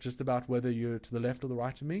just about whether you're to the left or the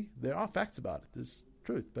right of me. There are facts about it. There's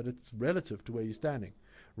truth, but it's relative to where you're standing.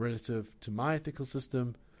 Relative to my ethical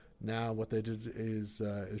system, now what they did is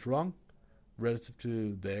wrong. Relative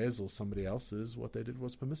to theirs or somebody else's, what they did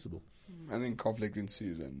was permissible. And then conflict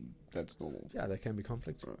ensues, and that's normal. Yeah, there can be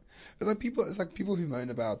conflict. Right. It's like people who moan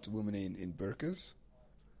about women in burqas,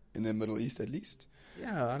 in the Middle East at least.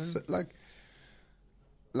 Yeah, I don't... So, like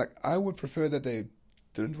I would prefer that they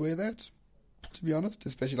didn't wear that, to be honest.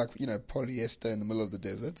 Especially polyester in the middle of the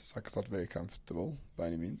desert. It's not very comfortable by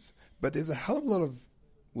any means. But there's a hell of a lot of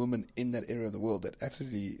women in that area of the world that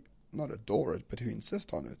absolutely not adore it, but who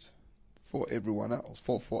insist on it for everyone else,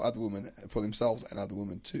 for other women, for themselves and other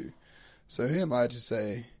women too. So who am I to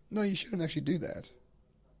say, no, you shouldn't actually do that,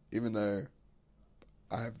 even though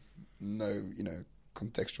I have no,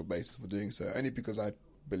 contextual basis for doing so, only because I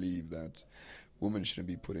believe that women shouldn't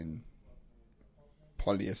be put in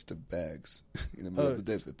polyester bags in the middle of the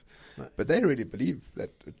desert. But they really believe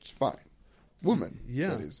that it's fine. Women,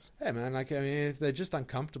 yeah. That is. Hey, man, if they're just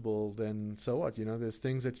uncomfortable, then so what? There's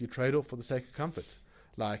things that you trade off for the sake of comfort,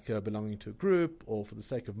 like belonging to a group, or for the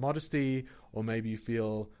sake of modesty, or maybe you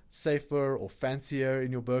feel safer or fancier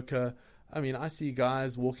in your burqa. I mean, I see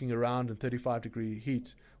guys walking around in 35-degree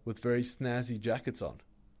heat with very snazzy jackets on.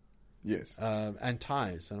 Yes. And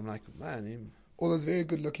ties. And I'm like, man. Or those very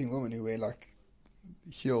good-looking women who wear,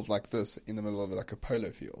 heels like this in the middle of, a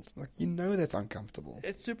polo field. That's uncomfortable.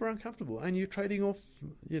 It's super uncomfortable. And you're trading off,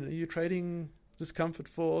 you're trading discomfort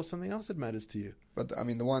for something else that matters to you. But, I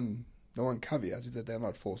mean, the one caveat is that they're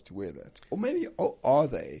not forced to wear that. Or maybe are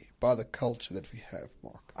they by the culture that we have,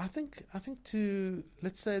 Mark? I think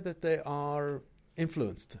let's say that they are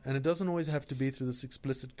influenced, and it doesn't always have to be through this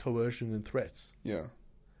explicit coercion and threats. Yeah.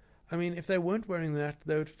 I mean, if they weren't wearing that,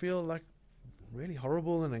 they would feel like really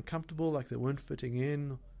horrible and uncomfortable, like they weren't fitting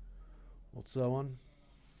in, or so on.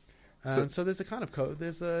 So there's a kind of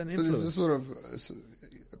there's an influence. So there's a sort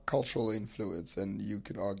of cultural influence, and you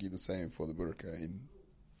could argue the same for the burqa in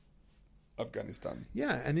Afghanistan.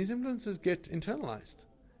 Yeah, and these influences get internalized.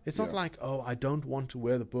 It's not like, oh, I don't want to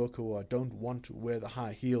wear the burqa, or I don't want to wear the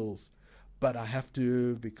high heels, but I have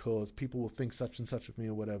to because people will think such and such of me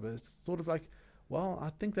or whatever. It's sort of like, well, I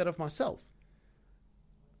think that of myself.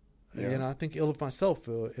 Yeah. I think ill of myself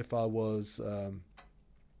if I was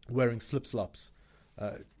wearing slip-slops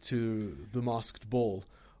to the masked ball,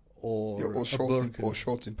 or shorts in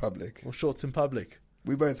public. Or shorts in public.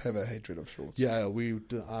 We both have a hatred of shorts. Yeah,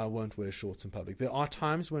 I won't wear shorts in public. There are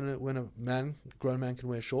times when a grown man can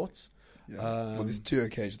wear shorts. Yeah. Well, there's two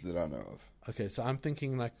occasions that I know of. Okay, so I'm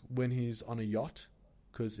thinking like when he's on a yacht,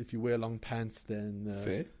 because if you wear long pants, then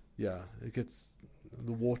Fair. yeah,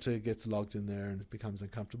 the water gets logged in there and it becomes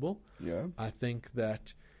uncomfortable. Yeah. I think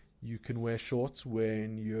that you can wear shorts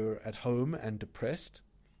when you're at home and depressed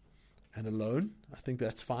and alone. I think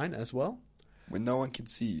that's fine as well. When no one can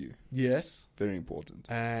see you. Yes. Very important.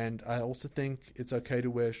 And I also think it's okay to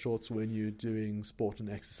wear shorts when you're doing sport and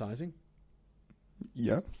exercising.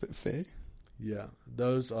 Yeah, fair. Yeah,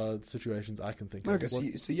 those are the situations I can think of. Okay,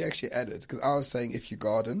 so you actually added, because I was saying if you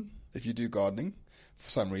do gardening, for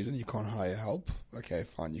some reason you can't hire help, okay,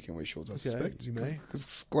 fine, you can wear shorts, I suspect. You may. Because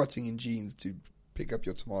squatting in jeans to pick up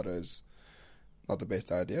your tomatoes, not the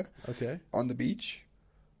best idea. Okay. On the beach.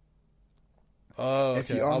 Oh, okay. If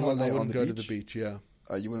you're on holiday I wouldn't on the go to beach, the beach, yeah.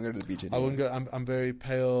 You wouldn't go to the beach anymore. I wouldn't go. I'm very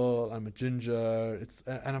pale. I'm a ginger.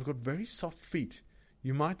 And I've got very soft feet.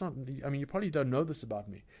 You might not. I mean, you probably don't know this about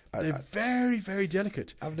me. They're very, very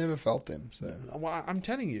delicate. I've never felt them, so. Well, I'm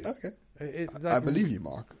telling you. Okay. I believe you,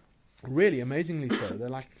 Mark. Really, amazingly so. They're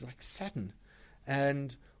like satin.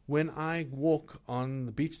 And when I walk on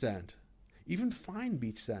the beach sand, even fine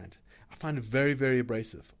beach sand, I find it very, very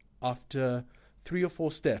abrasive. After 3 or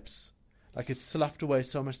 4 steps, like it's sloughed away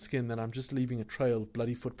so much skin that I'm just leaving a trail of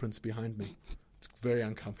bloody footprints behind me. It's very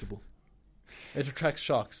uncomfortable. It attracts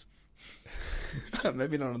sharks.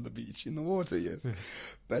 Maybe not on the beach. In the water, yes.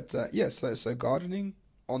 But so gardening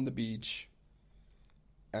on the beach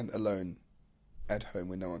and alone at home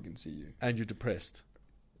when no one can see you. And you're depressed.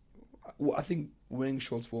 Well, I think wearing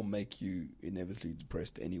shorts will make you inevitably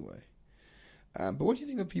depressed anyway. But what do you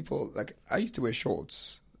think of people, like, I used to wear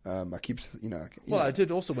shorts. I keep, I did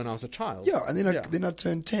also when I was a child. Yeah, and then I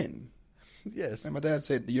turned 10. Yes. And my dad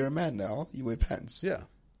said, you're a man now, you wear pants. Yeah.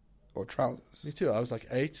 Or trousers. Me too. I was like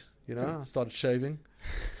 8, I started shaving.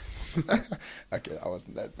 Okay, I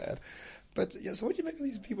wasn't that bad. But, yeah, so what do you make of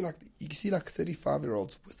these people, like, you see, like,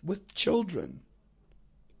 35-year-olds with children,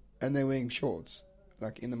 and they're wearing shorts,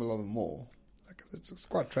 like, in the middle of the mall. Like, it's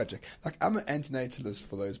quite tragic. Like, I'm an antinatalist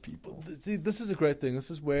for those people. See, this is a great thing. This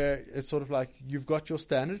is where it's sort of like you've got your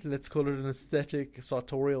standard, let's call it an aesthetic,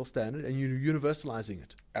 sartorial standard, and you're universalizing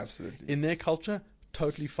it. Absolutely. In their culture,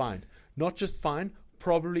 totally fine. Not just fine,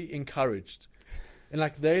 probably encouraged. And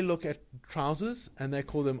like they look at trousers and they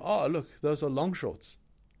call them, oh, look, those are long shorts.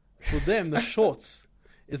 For them, the shorts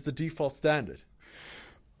is the default standard.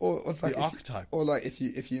 Or it's like the archetype. Or like if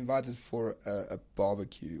you invited for a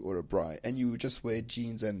barbecue or a braai and you just wear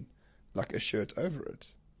jeans and like a shirt over it,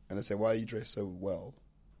 and they say, "Why are you dressed so well?"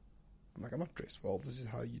 I'm like, "I'm not dressed well. This is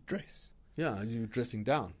how you dress." Yeah, you're dressing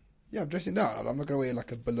down. Yeah, I'm dressing down. I'm not going to wear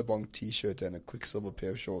like a Billabong t-shirt and a Quicksilver pair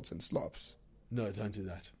of shorts and slops. No, don't do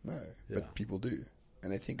that. No, but people do,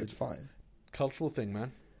 and they think it's fine. Cultural thing,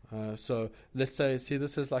 man. So let's see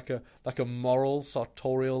this is like a moral,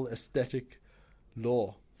 sartorial, aesthetic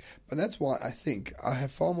law. But that's why I think I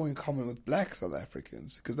have far more in common with black South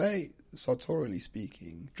Africans, because they, sartorially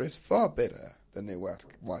speaking, dress far better than their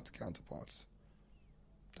white counterparts.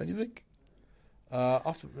 Don't you think?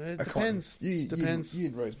 Often it depends. Depends. You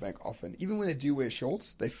in Rosebank often, even when they do wear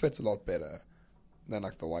shorts, they fit a lot better than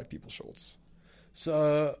like the white people shorts.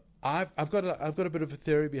 So I've got a bit of a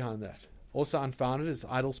theory behind that. Also unfounded, it's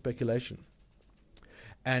idle speculation,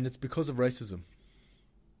 and it's because of racism.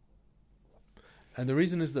 And the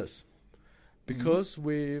reason is this. Because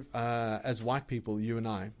we've, as white people, you and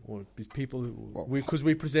I, or these people, because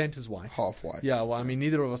we present as white. Half white. Yeah, well, I mean,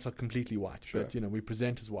 neither of us are completely white, sure. But, we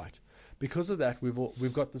present as white. Because of that,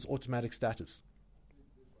 we've got this automatic status.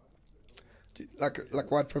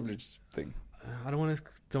 Like white privilege thing. I don't want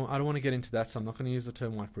to get into that, so I'm not going to use the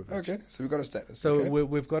term white privilege. Okay, so we've got a status. So okay.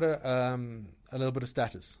 we've got a little bit of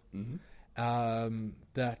status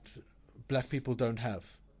that black people don't have.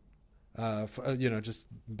 Just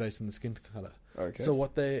based on the skin color. Okay.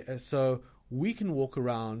 So we can walk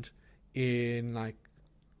around in like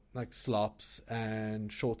slops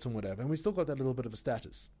and shorts and whatever, and we still got that little bit of a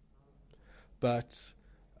status. But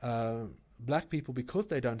black people, because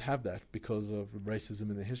they don't have that, because of racism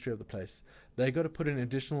in the history of the place, they got to put in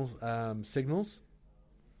additional signals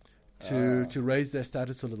to raise their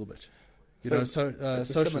status a little bit. It's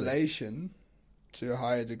assimilation to a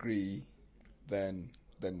higher degree than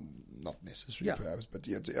not necessarily, perhaps, but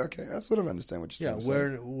yeah, okay, I sort of understand what you're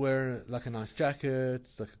saying. Wear like a nice jacket,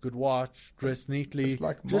 like a good watch, dress neatly,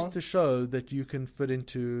 just to show that you can fit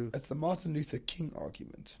into... It's the Martin Luther King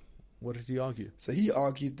argument. What did he argue? So he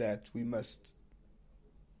argued that we must...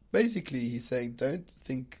 Basically, he's saying,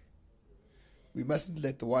 we mustn't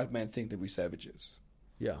let the white man think that we're savages.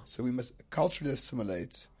 Yeah. So we must culturally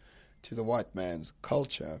assimilate to the white man's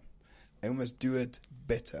culture, and we must do it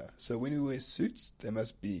better. So when we wear suits, they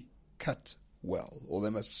must be cut well, or they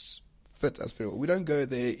must fit us very well. We don't go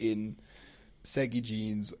there in saggy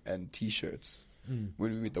jeans and t-shirts when we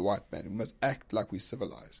meet the white man. We must act like we're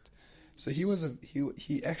civilized. So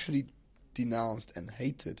he actually denounced and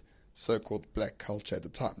hated so-called black culture at the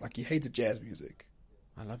time. Like, he hated jazz music.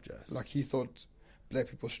 I love jazz. Like, he thought black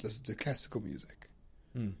people should listen to classical music,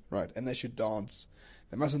 right? And they should dance.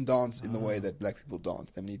 They mustn't dance in the way that black people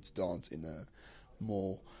dance. They need to dance in a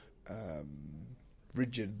more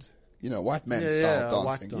rigid, white man style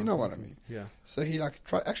dancing. You know what I mean? Yeah. So he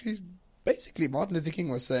tried. Actually, basically, Martin Luther King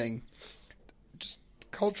was saying, just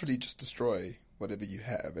culturally, just destroy whatever you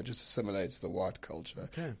have and just assimilate to the white culture,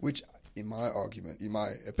 which, in my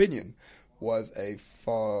opinion, was a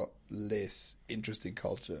far less interesting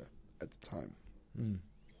culture at the time.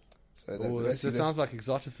 So that sounds like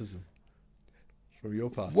exoticism from your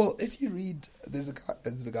part. Well, if you read, there's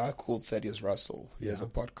a guy called Thaddeus Russell. He has a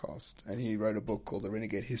podcast, and he wrote a book called The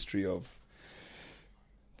Renegade History of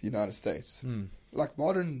the United States. Like,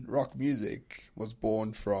 modern rock music was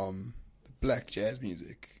born from black jazz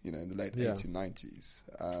music, in the late 1890s.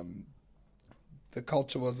 The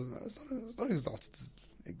culture it's not exotic,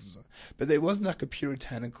 but there wasn't like a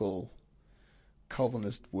puritanical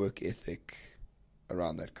Calvinist work ethic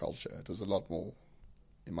around that culture. It was a lot more,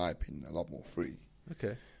 in my opinion, a lot more free.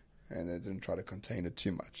 Okay. And they didn't try to contain it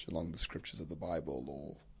too much along the scriptures of the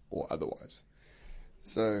Bible or otherwise.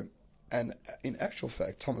 So, and in actual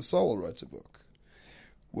fact, Thomas Sowell wrote a book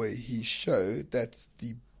where he showed that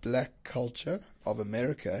the black culture of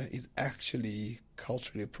America is actually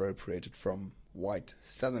culturally appropriated from white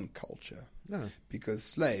Southern culture. No. Because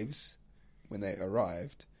slaves, when they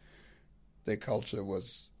arrived, their culture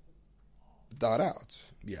was died out.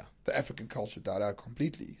 Yeah. The African culture died out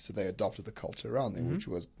completely, so they adopted the culture around them, which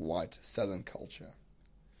was white Southern culture.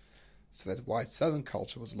 So that white Southern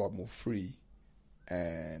culture was a lot more free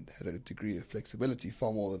and had a degree of flexibility,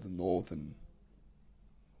 far more than the Northern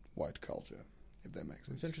white culture, if that makes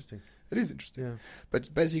sense. It's interesting. It is interesting. Yeah.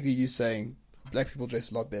 But basically you're saying black people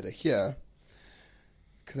dress a lot better here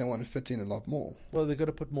because they want to fit in a lot more. Well, they've got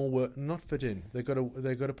to put more work, not fit in. They've got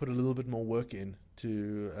to put a little bit more work in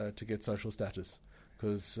to get social status,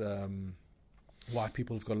 because white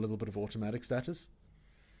people have got a little bit of automatic status.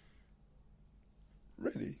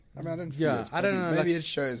 Really? I mean, I don't feel it. I don't know. Maybe it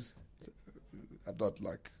shows I'm not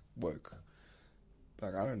woke.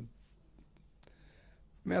 Like, I don't.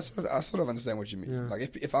 I mean, I sort of understand what you mean. Yeah.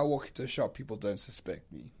 Like, if I walk into a shop, people don't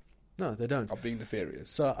suspect me. No, they don't. Of being nefarious.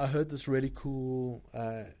 So I heard this really cool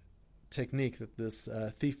technique that this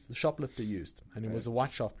shoplifter used, and he was a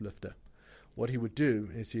white shoplifter. What he would do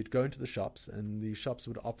is he'd go into the shops, and the shops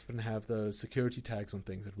would often have those security tags on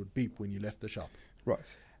things that would beep when you left the shop. Right.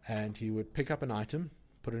 And he would pick up an item,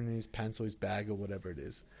 put it in his pants or his bag or whatever it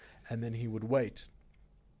is, and then he would wait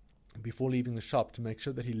before leaving the shop to make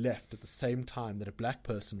sure that he left at the same time that a black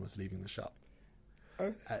person was leaving the shop.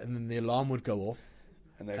 Oh. And then the alarm would go off.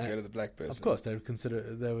 And they'd go to the black person. Of course, they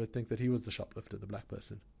would think that he was the shoplifter, the black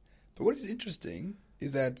person. But what is interesting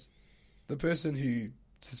is that the person who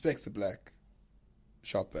suspects the black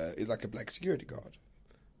shopper is like a black security guard.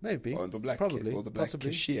 Maybe. Or the black Probably. or the black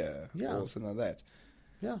Possibly. cashier or something like that.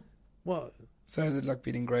 Yeah. Well, so has it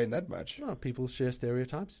been ingrained that much? No, people share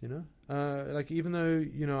stereotypes, even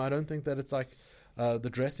though, I don't think that it's the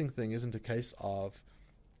dressing thing isn't a case of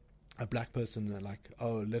a black person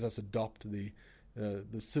let us adopt the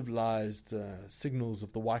civilized signals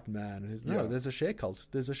of the white man. No, there's a shared culture.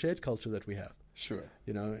 There's a shared culture that we have. Sure.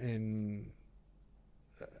 And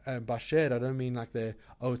by shared, I don't mean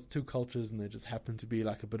it's two cultures and they just happen to be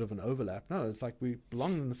a bit of an overlap. No, it's we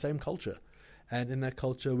belong in the same culture. And in that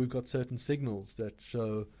culture, we've got certain signals that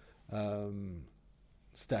show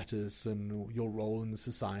status and your role in the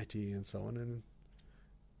society and so on. And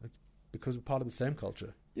it's because we're part of the same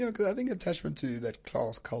culture. Yeah, because I think attachment to that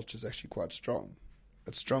class culture is actually quite strong.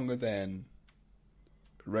 It's stronger than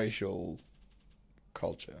racial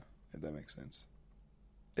culture, if that makes sense.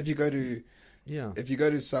 If you go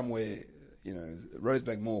to somewhere,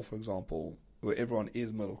 Rosebank Mall, for example, where everyone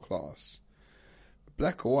is middle class,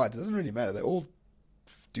 black or white, it doesn't really matter. They all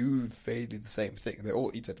do fairly the same thing. They all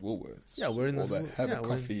eat at Woolworths. Yeah, we're in the... Or they have a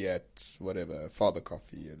coffee at whatever, Father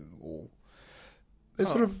Coffee, or...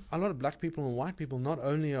 A lot of black people and white people not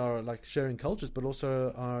only are sharing cultures, but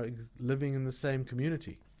also are living in the same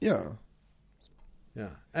community. Yeah. Yeah.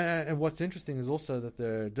 And what's interesting is also that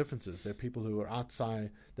there are differences. There are people who are outside,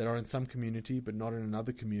 that are in some community, but not in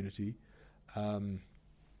another community. And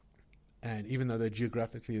even though they're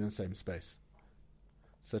geographically in the same space,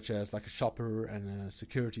 such as a shopper and a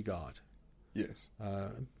security guard. Yes.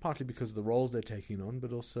 Partly because of the roles they're taking on,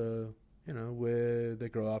 but also where they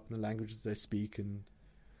grow up and the languages they speak and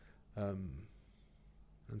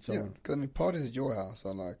so on. Because, I mean, parties at your house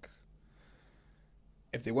are like,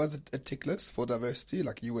 if there was a tick list for diversity,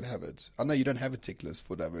 like, you would have it. I know you don't have a tick list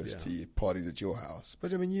for diversity parties at your house,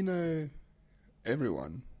 but I mean,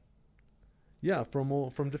 everyone. Yeah,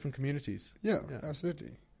 from different communities. Yeah.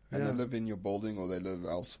 Absolutely. And they live in your building or they live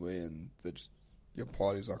elsewhere, and your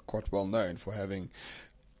parties are quite well known for having.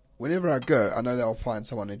 Whenever I go, I know that I'll find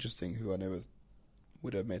someone interesting who I never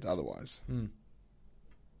would have met otherwise. Mm.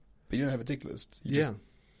 But you don't have a tick list.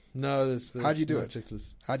 No, there's how do you do no it? tick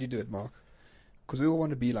list. How do you do it, Mark? Because we all want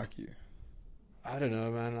to be like you. I don't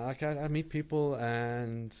know, man. Like, I meet people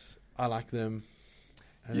and I like them.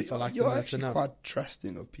 And if I like them, you're that's actually enough. quite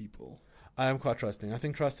trusting of people. I am quite trusting. I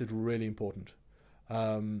think trust is really important.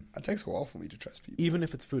 It takes a while for me to trust people. Even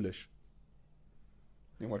if it's foolish.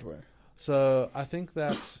 In what way? So I think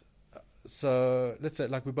that, let's say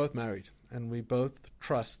like we're both married and we both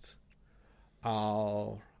trust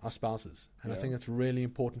our spouses. And I think it's really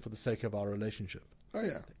important for the sake of our relationship. Oh,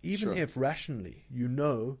 yeah. Even if rationally you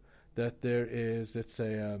know that there is, let's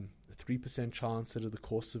say, a 3% chance that in the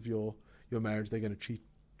course of your marriage they're going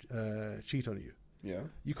to cheat on you. Yeah.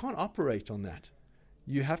 You can't operate on that.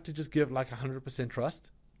 You have to just give like 100%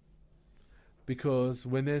 trust, because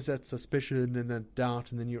when there's that suspicion and that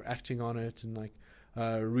doubt and then you're acting on it and like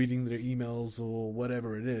reading their emails or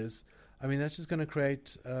whatever it is, I mean, that's just going to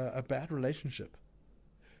create a bad relationship.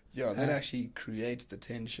 Yeah, that actually creates the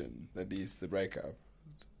tension that leads to the breakup.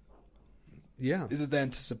 Yeah. Is it the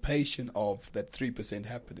anticipation of that 3%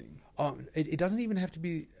 happening? It doesn't even have to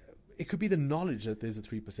be. It could be the knowledge that there's a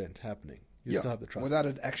 3% happening. You still have the trust. Without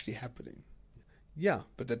it actually happening. Yeah.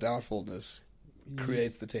 But the doubtfulness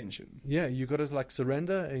creates the tension. Yeah, you got to like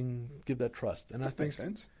surrender and give that trust. And that makes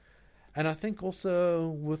sense. And I think also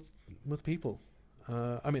with people.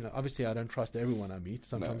 I mean, obviously, I don't trust everyone I meet.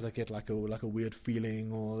 Sometimes I get like a weird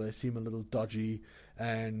feeling, or they seem a little dodgy,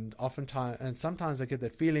 and sometimes I get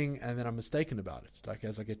that feeling, and then I'm mistaken about it. Like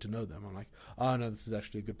as I get to know them, I'm like, oh no, this is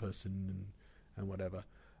actually a good person, and whatever,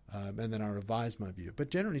 and then I revise my view. But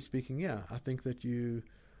generally speaking, yeah, I think that you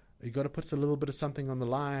got to put a little bit of something on the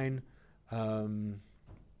line, and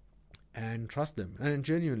trust them, and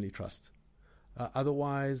genuinely trust.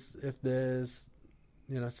 Otherwise, if there's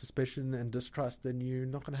suspicion and distrust, then you're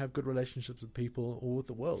not going to have good relationships with people or with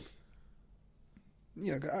the world.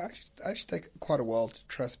 Yeah, I actually take quite a while to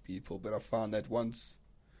trust people, but I found that once,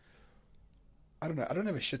 I don't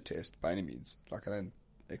have a shit test by any means. Like, I don't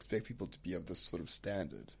expect people to be of this sort of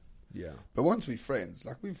standard. Yeah. But once we're friends.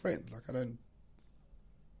 Like,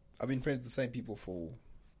 I've been friends with the same people for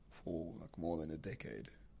like more than a decade.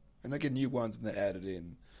 And I get new ones and they add it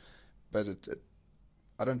in. But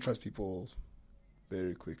I don't trust people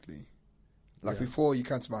very quickly. Like before you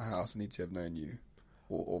come to my house, I need to have known you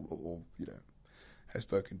or have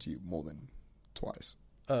spoken to you more than twice.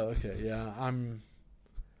 Oh, okay. Yeah, I'm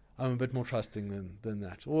a bit more trusting than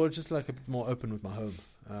that. Or just like a bit more open with my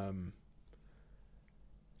home.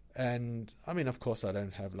 And I mean, of course, I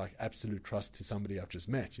don't have like absolute trust to somebody I've just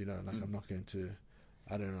met, I'm not going to,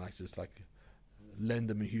 I don't know, like just like lend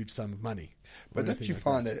them a huge sum of money. But don't you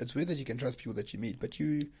find that it's weird that you can trust people that you meet, but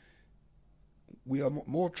we are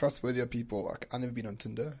more trustworthy of people. Like, I've never been on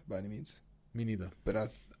Tinder by any means. Me neither.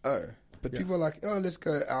 But people are like, oh, let's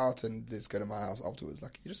go out and let's go to my house afterwards.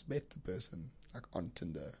 Like, you just met the person like on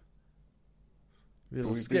Tinder. We're a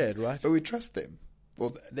little scared, right? But we trust them.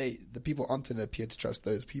 Well, the people on Tinder appear to trust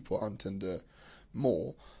those people on Tinder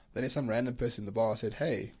more than if some random person in the bar said,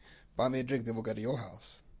 hey, buy me a drink, then we'll go to your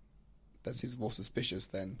house. That seems more suspicious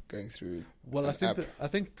than going through. Well, I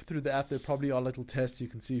think through the app there probably are little tests. You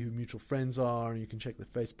can see who mutual friends are, and you can check their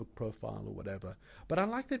Facebook profile or whatever. But I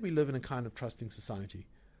like that we live in a kind of trusting society.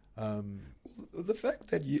 The fact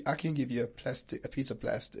that I can give you a piece of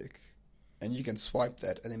plastic, and you can swipe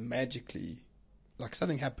that, and then magically, like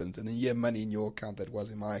something happens, and then you have money in your account that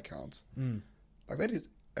was in my account. Like that is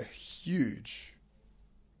a huge.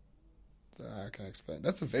 I can't explain.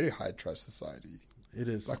 That's a very high trust society. It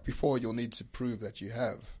is. Like before, you'll need to prove that you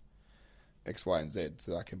have X, Y, and Z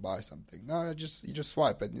so that I can buy something. No, you just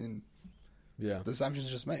swipe and then the assumption's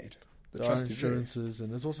just made. The trust is insurances,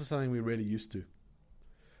 and it's also something we're really used to.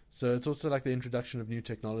 So it's also like the introduction of new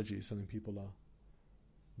technology, something people are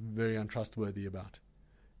very untrustworthy about.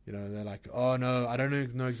 They're like, oh no, I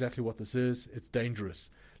don't know exactly what this is. It's dangerous.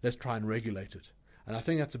 Let's try and regulate it. And I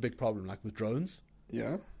think that's a big problem, like with drones.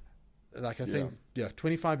 Yeah. Like I think,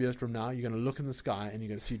 25 years from now, you're going to look in the sky and you're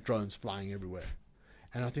going to see drones flying everywhere.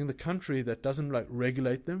 And I think the country that doesn't like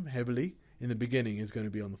regulate them heavily in the beginning is going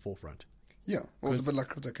to be on the forefront. Yeah, well, it's a bit like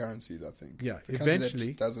cryptocurrencies, I think. Yeah, the eventually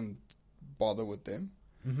that doesn't bother with them.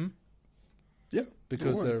 Mm-hmm. Yeah,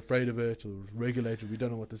 because they're afraid of it or regulated. We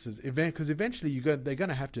don't know what this is. Because eventually they're going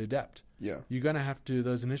to have to adapt. Yeah, you're going to have to,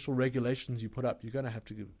 those initial regulations you put up, you're going to have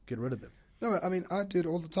to get rid of them. No, I mean I do it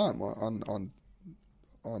all the time on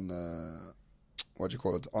what do you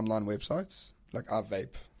call it, online websites. Like I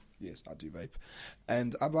vape. Yes, I do vape,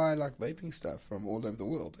 and I buy like vaping stuff from all over the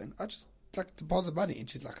world, and I just like deposit money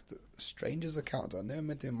into like the stranger's account. I never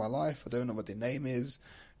met them in my life. I don't know what their name is,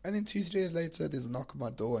 and then 2-3 days later, there's a knock on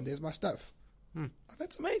my door, and there's my stuff.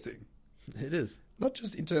 That's amazing. It is. Not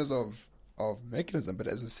just in terms of mechanism, but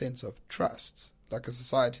as a sense of trust, like a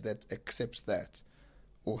society that accepts that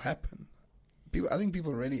will happen. I think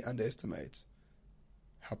people really underestimate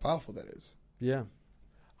how powerful that is. Yeah.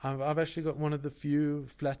 I've actually got one of the few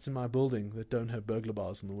flats in my building that don't have burglar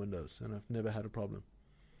bars in the windows, and I've never had a problem.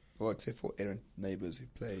 Well, except for errant neighbours who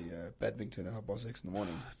play badminton at 6:30 in the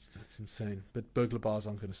morning. That's insane. But burglar bars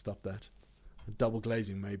aren't going to stop that. Double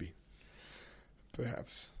glazing, maybe.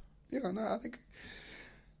 Perhaps. Yeah, no, I think...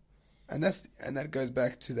 And that goes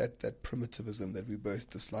back to that primitivism that we both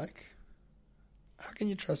dislike. How can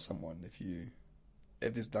you trust someone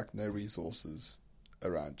if there's like no resources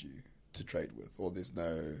around you to trade with, or there's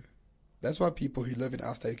no... That's why people who live in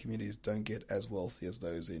our-state communities don't get as wealthy as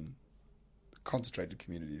those in concentrated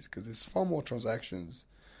communities, because there's far more transactions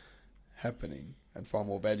happening and far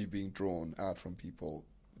more value being drawn out from people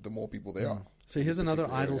the more people there are. So here's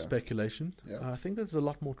another idle speculation. Yeah. I think there's a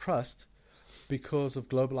lot more trust because of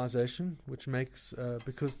globalization, which makes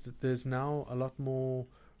because there's now a lot more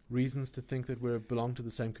reasons to think that we belong to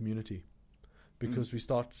the same community, because we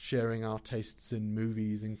start sharing our tastes in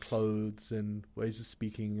movies and clothes and ways of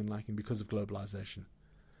speaking and liking because of globalization.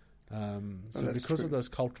 Because of those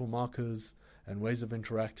cultural markers and ways of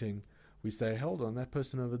interacting, we say, hold on, that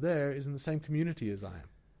person over there is in the same community as I am.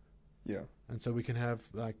 Yeah. And so we can have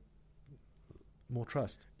like more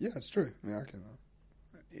trust. Yeah, it's true. I mean, I can,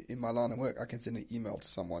 in my line of work, I can send an email to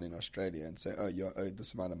someone in Australia and say, oh, you're owed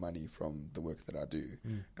this amount of money from the work that I do.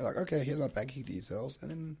 And like, okay, here's my banking details. And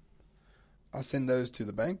then I send those to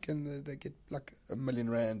the bank, and they get like R1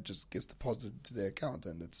 million just gets deposited to their account,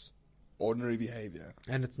 and it's ordinary behavior.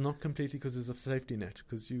 And it's not completely because there's a safety net.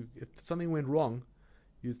 Because if something went wrong,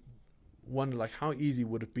 you wonder like how easy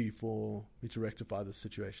would it be for me to rectify this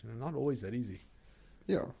situation, and not always that easy.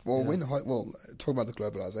 Yeah. Well, talk about the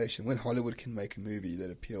globalization. When Hollywood can make a movie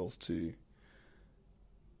that appeals to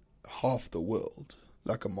half the world,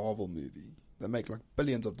 like a Marvel movie, they make like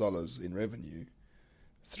billions of dollars in revenue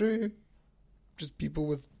through just people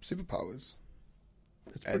with superpowers.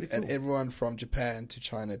 It's pretty cool. And everyone from Japan to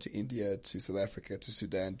China to India to South Africa to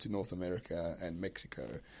Sudan to North America and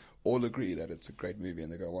Mexico all agree that it's a great movie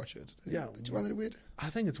and they go watch it. Did you find that weird? I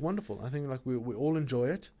think it's wonderful. I think like we all enjoy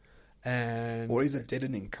it. Or is it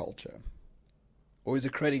deadening culture? Or is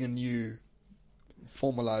it creating a new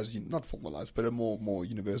not formalized, but a more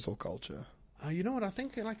universal culture? You know what? I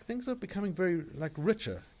think like things are becoming very like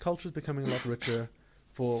richer. Culture's becoming a lot richer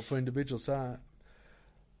for individuals.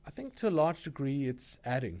 I think to a large degree it's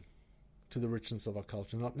adding to the richness of our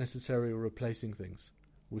culture, not necessarily replacing things,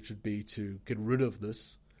 which would be to get rid of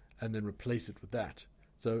this and then replace it with that.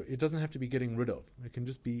 So it doesn't have to be getting rid of. It can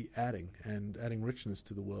just be adding richness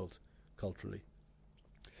to the world culturally.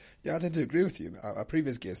 Yeah, I tend to agree with you. Our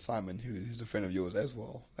previous guest, Simon, who's a friend of yours as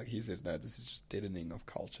well, like he says, no, this is just deadening of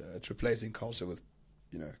culture. It's replacing culture with,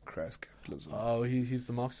 crass capitalism. Oh, he's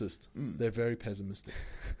the Marxist. They're very pessimistic.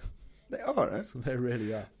 They are, eh? They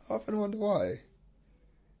really are. I often wonder why.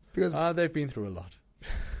 Because they've been through a lot.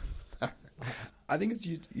 I think it's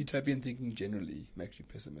utopian thinking generally makes you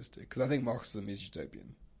pessimistic. Because I think Marxism is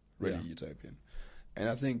utopian. Really utopian. And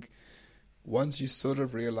I think once you sort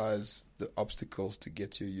of realize the obstacles to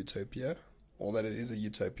get to a utopia, or that it is a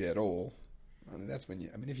utopia at all, I mean, that's when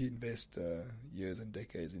if you invest years and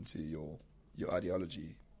decades into your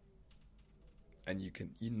ideology, and you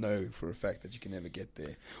know for a fact that you can never get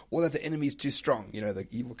there, or that the enemy is too strong, the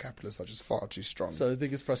evil capitalists are just far too strong. So I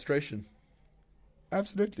think it's frustration.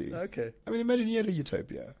 Absolutely. Okay. I mean, imagine you had a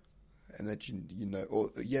utopia, and that or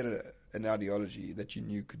you had an ideology that you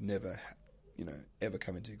knew could never ever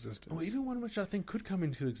come into existence. Or even one which I think could come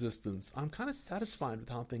into existence. I'm kind of satisfied with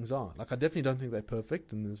how things are. Like, I definitely don't think they're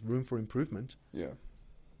perfect, and there's room for improvement. Yeah.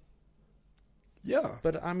 Yeah.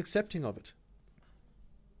 But I'm accepting of it.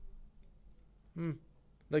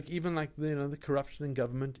 Like, even like, the corruption in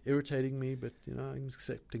government irritating me, but, I'm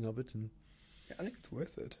accepting of it. And yeah, I think it's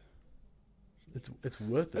worth it. It's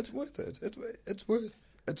worth it. It's worth it.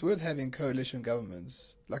 It's worth having coalition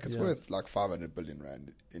governments. Like, it's worth like 500 billion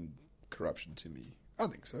rand in corruption to me. I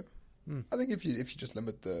think so. I think if you just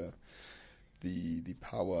limit the the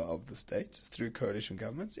power of the state through coalition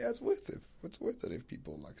governments, yeah, it's worth it. It's worth it if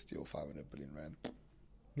people like steal 500 billion rand.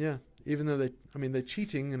 Yeah, even though they're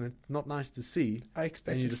cheating and it's not nice to see. I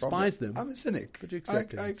expect and you it despise from them. I'm a cynic. But you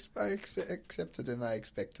accept it. I accept it and I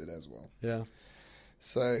expect it as well. Yeah.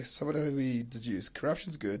 So what do we deduce?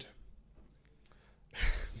 Corruption's good,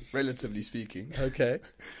 relatively speaking. Okay.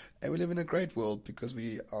 And we live in a great world because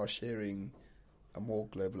we are sharing a more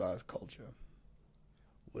globalized culture.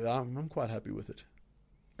 Well, I'm quite happy with it.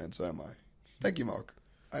 And so am I. Thank you, Mark.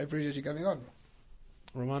 I appreciate you coming on.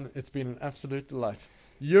 Roman, it's been an absolute delight.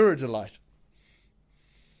 You're a delight.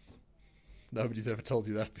 Nobody's ever told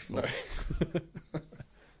you that before. No.